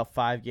Adam is about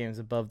 5 games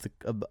above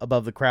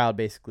the crowd,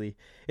 basically.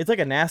 It's like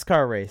a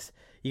NASCAR race.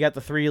 You got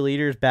the 3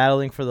 leaders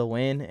battling for the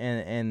win,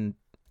 and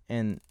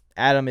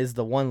Adam is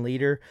the one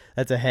leader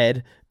that's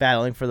ahead,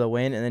 battling for the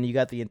win, and then you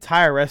got the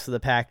entire rest of the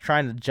pack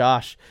trying to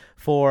joust.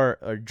 A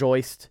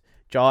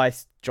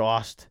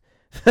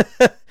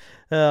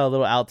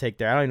little outtake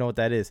there. I don't even know what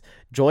that is.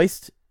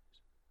 Joist.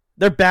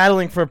 They're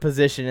battling for a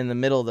position in the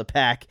middle of the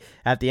pack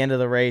at the end of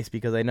the race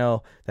because they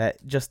know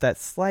that just that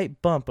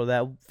slight bump of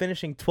that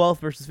finishing 12th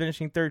versus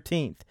finishing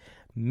 13th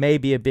may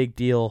be a big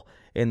deal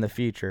in the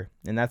future.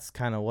 And that's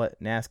kind of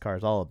what NASCAR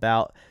is all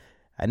about.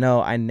 I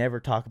know I never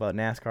talk about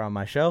NASCAR on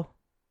my show,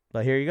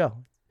 but here you go.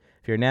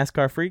 If you're a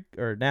NASCAR freak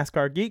or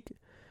NASCAR geek,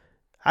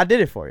 I did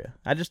it for you.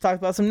 I just talked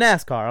about some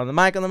NASCAR on the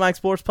Mike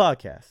Sports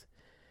Podcast.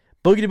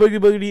 Boogity, boogity,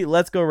 boogity,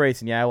 let's go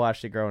racing. Yeah, I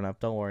watched it growing up.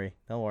 Don't worry.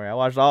 I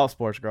watched all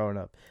sports growing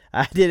up.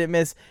 I didn't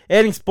miss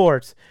any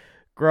sports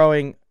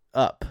growing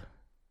up.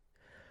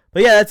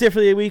 But yeah, that's it for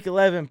the Week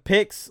 11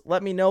 picks.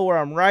 Let me know where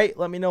I'm right.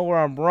 Let me know where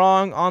I'm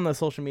wrong on the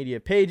social media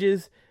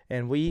pages.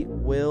 And we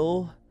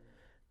will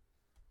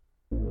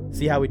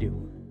see how we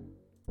do.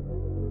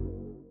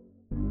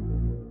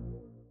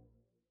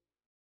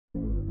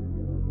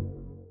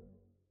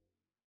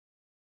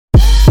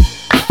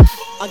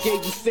 I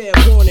gave you fair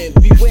warning,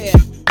 beware.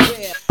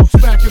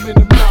 Smack him in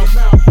the mouth.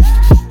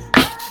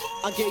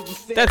 I gave you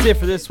fair That's it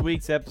for this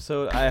week's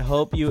episode. I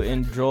hope you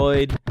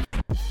enjoyed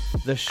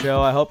the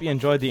show. I hope you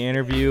enjoyed the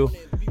interview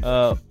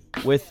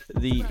with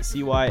the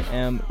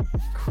CYM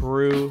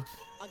crew.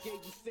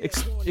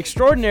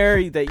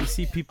 Extraordinary that you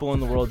see people in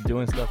the world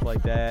doing stuff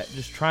like that,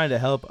 just trying to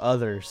help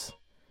others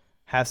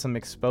have some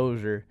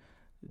exposure.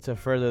 to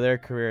further their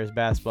career as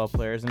basketball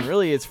players. And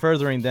really, it's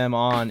furthering them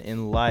on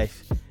in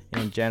life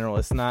in general.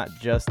 It's not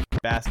just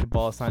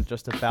basketball. It's not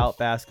just about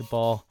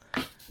basketball.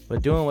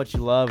 But doing what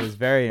you love is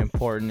very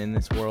important in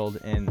this world,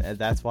 and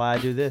that's why I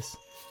do this.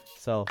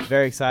 So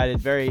very excited,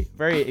 very,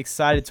 very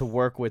excited to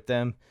work with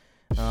them.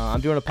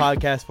 I'm doing a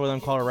podcast for them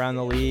called Around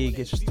the League.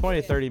 It's just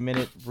 20 to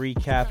 30-minute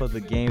recap of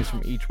the games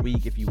from each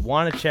week. If you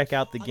want to check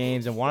out the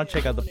games and want to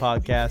check out the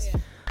podcast,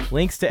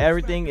 links to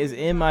everything is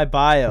in my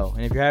bio.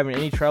 And if you're having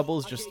any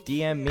troubles, just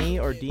DM me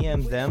or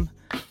DM them,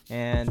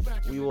 and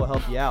we will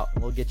help you out.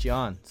 We'll get you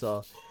on.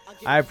 So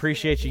I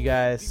appreciate you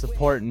guys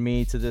supporting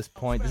me to this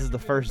point. This is the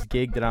first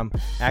gig that I'm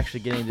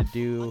actually getting to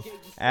do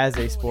as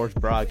a sports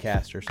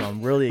broadcaster, so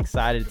I'm really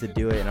excited to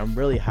do it, and I'm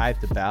really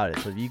hyped about it.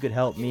 So if you could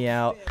help me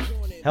out,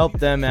 help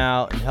them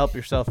out, and help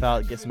yourself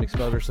out, get some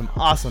exposure, some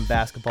awesome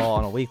basketball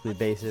on a weekly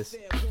basis,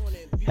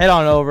 head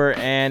on over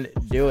and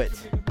do it.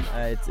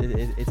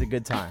 It's a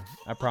good time.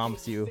 I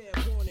promise you,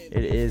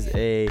 it is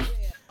a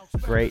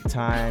great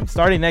time.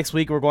 Starting next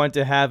week, we're going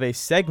to have a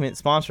segment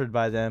sponsored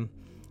by them,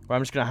 where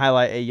I'm just going to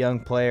highlight a young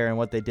player and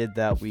what they did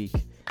that week.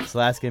 So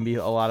that's going to be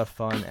a lot of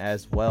fun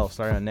as well,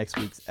 starting on next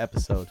week's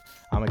episode.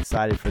 I'm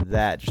excited for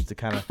that, just to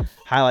kind of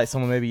highlight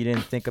someone maybe you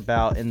didn't think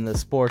about in the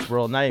sports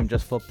world, not even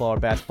just football or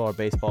basketball or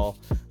baseball,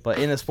 but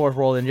in the sports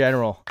world in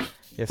general.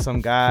 If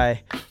some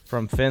guy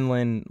from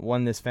Finland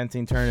won this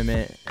fencing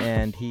tournament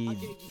and he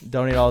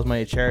donated all his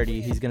money to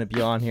charity, he's going to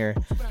be on here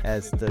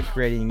as the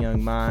Creating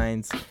Young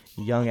Minds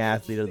Young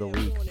Athlete of the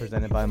Week,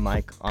 presented by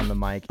Mike on the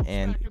mic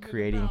and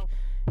Creating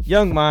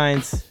Young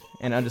Minds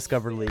and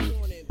Undiscovered League.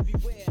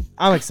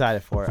 I'm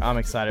excited for it.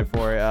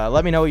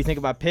 Let me know what you think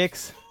about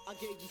picks.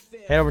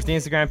 Head over to the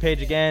Instagram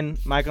page again,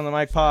 Mike on the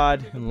Mic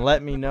Pod, and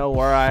let me know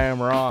where I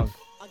am wrong.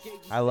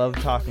 I love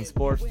talking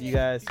sports with you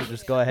guys, so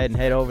just go ahead and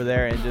head over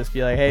there and just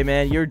be like, hey,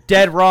 man, you're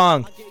dead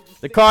wrong.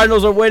 The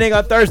Cardinals are winning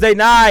on Thursday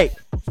night.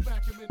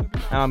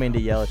 I don't mean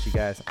to yell at you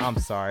guys. I'm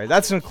sorry.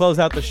 That's going to close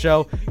out the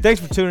show. Thanks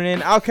for tuning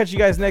in. I'll catch you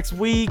guys next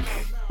week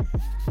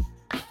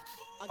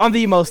on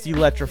the most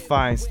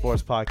electrifying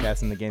sports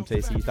podcast in the game.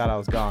 Stacey, you thought I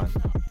was gone.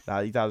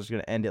 You thought I was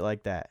going to end it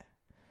like that.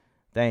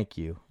 Thank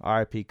you.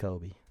 R.I.P.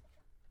 Kobe.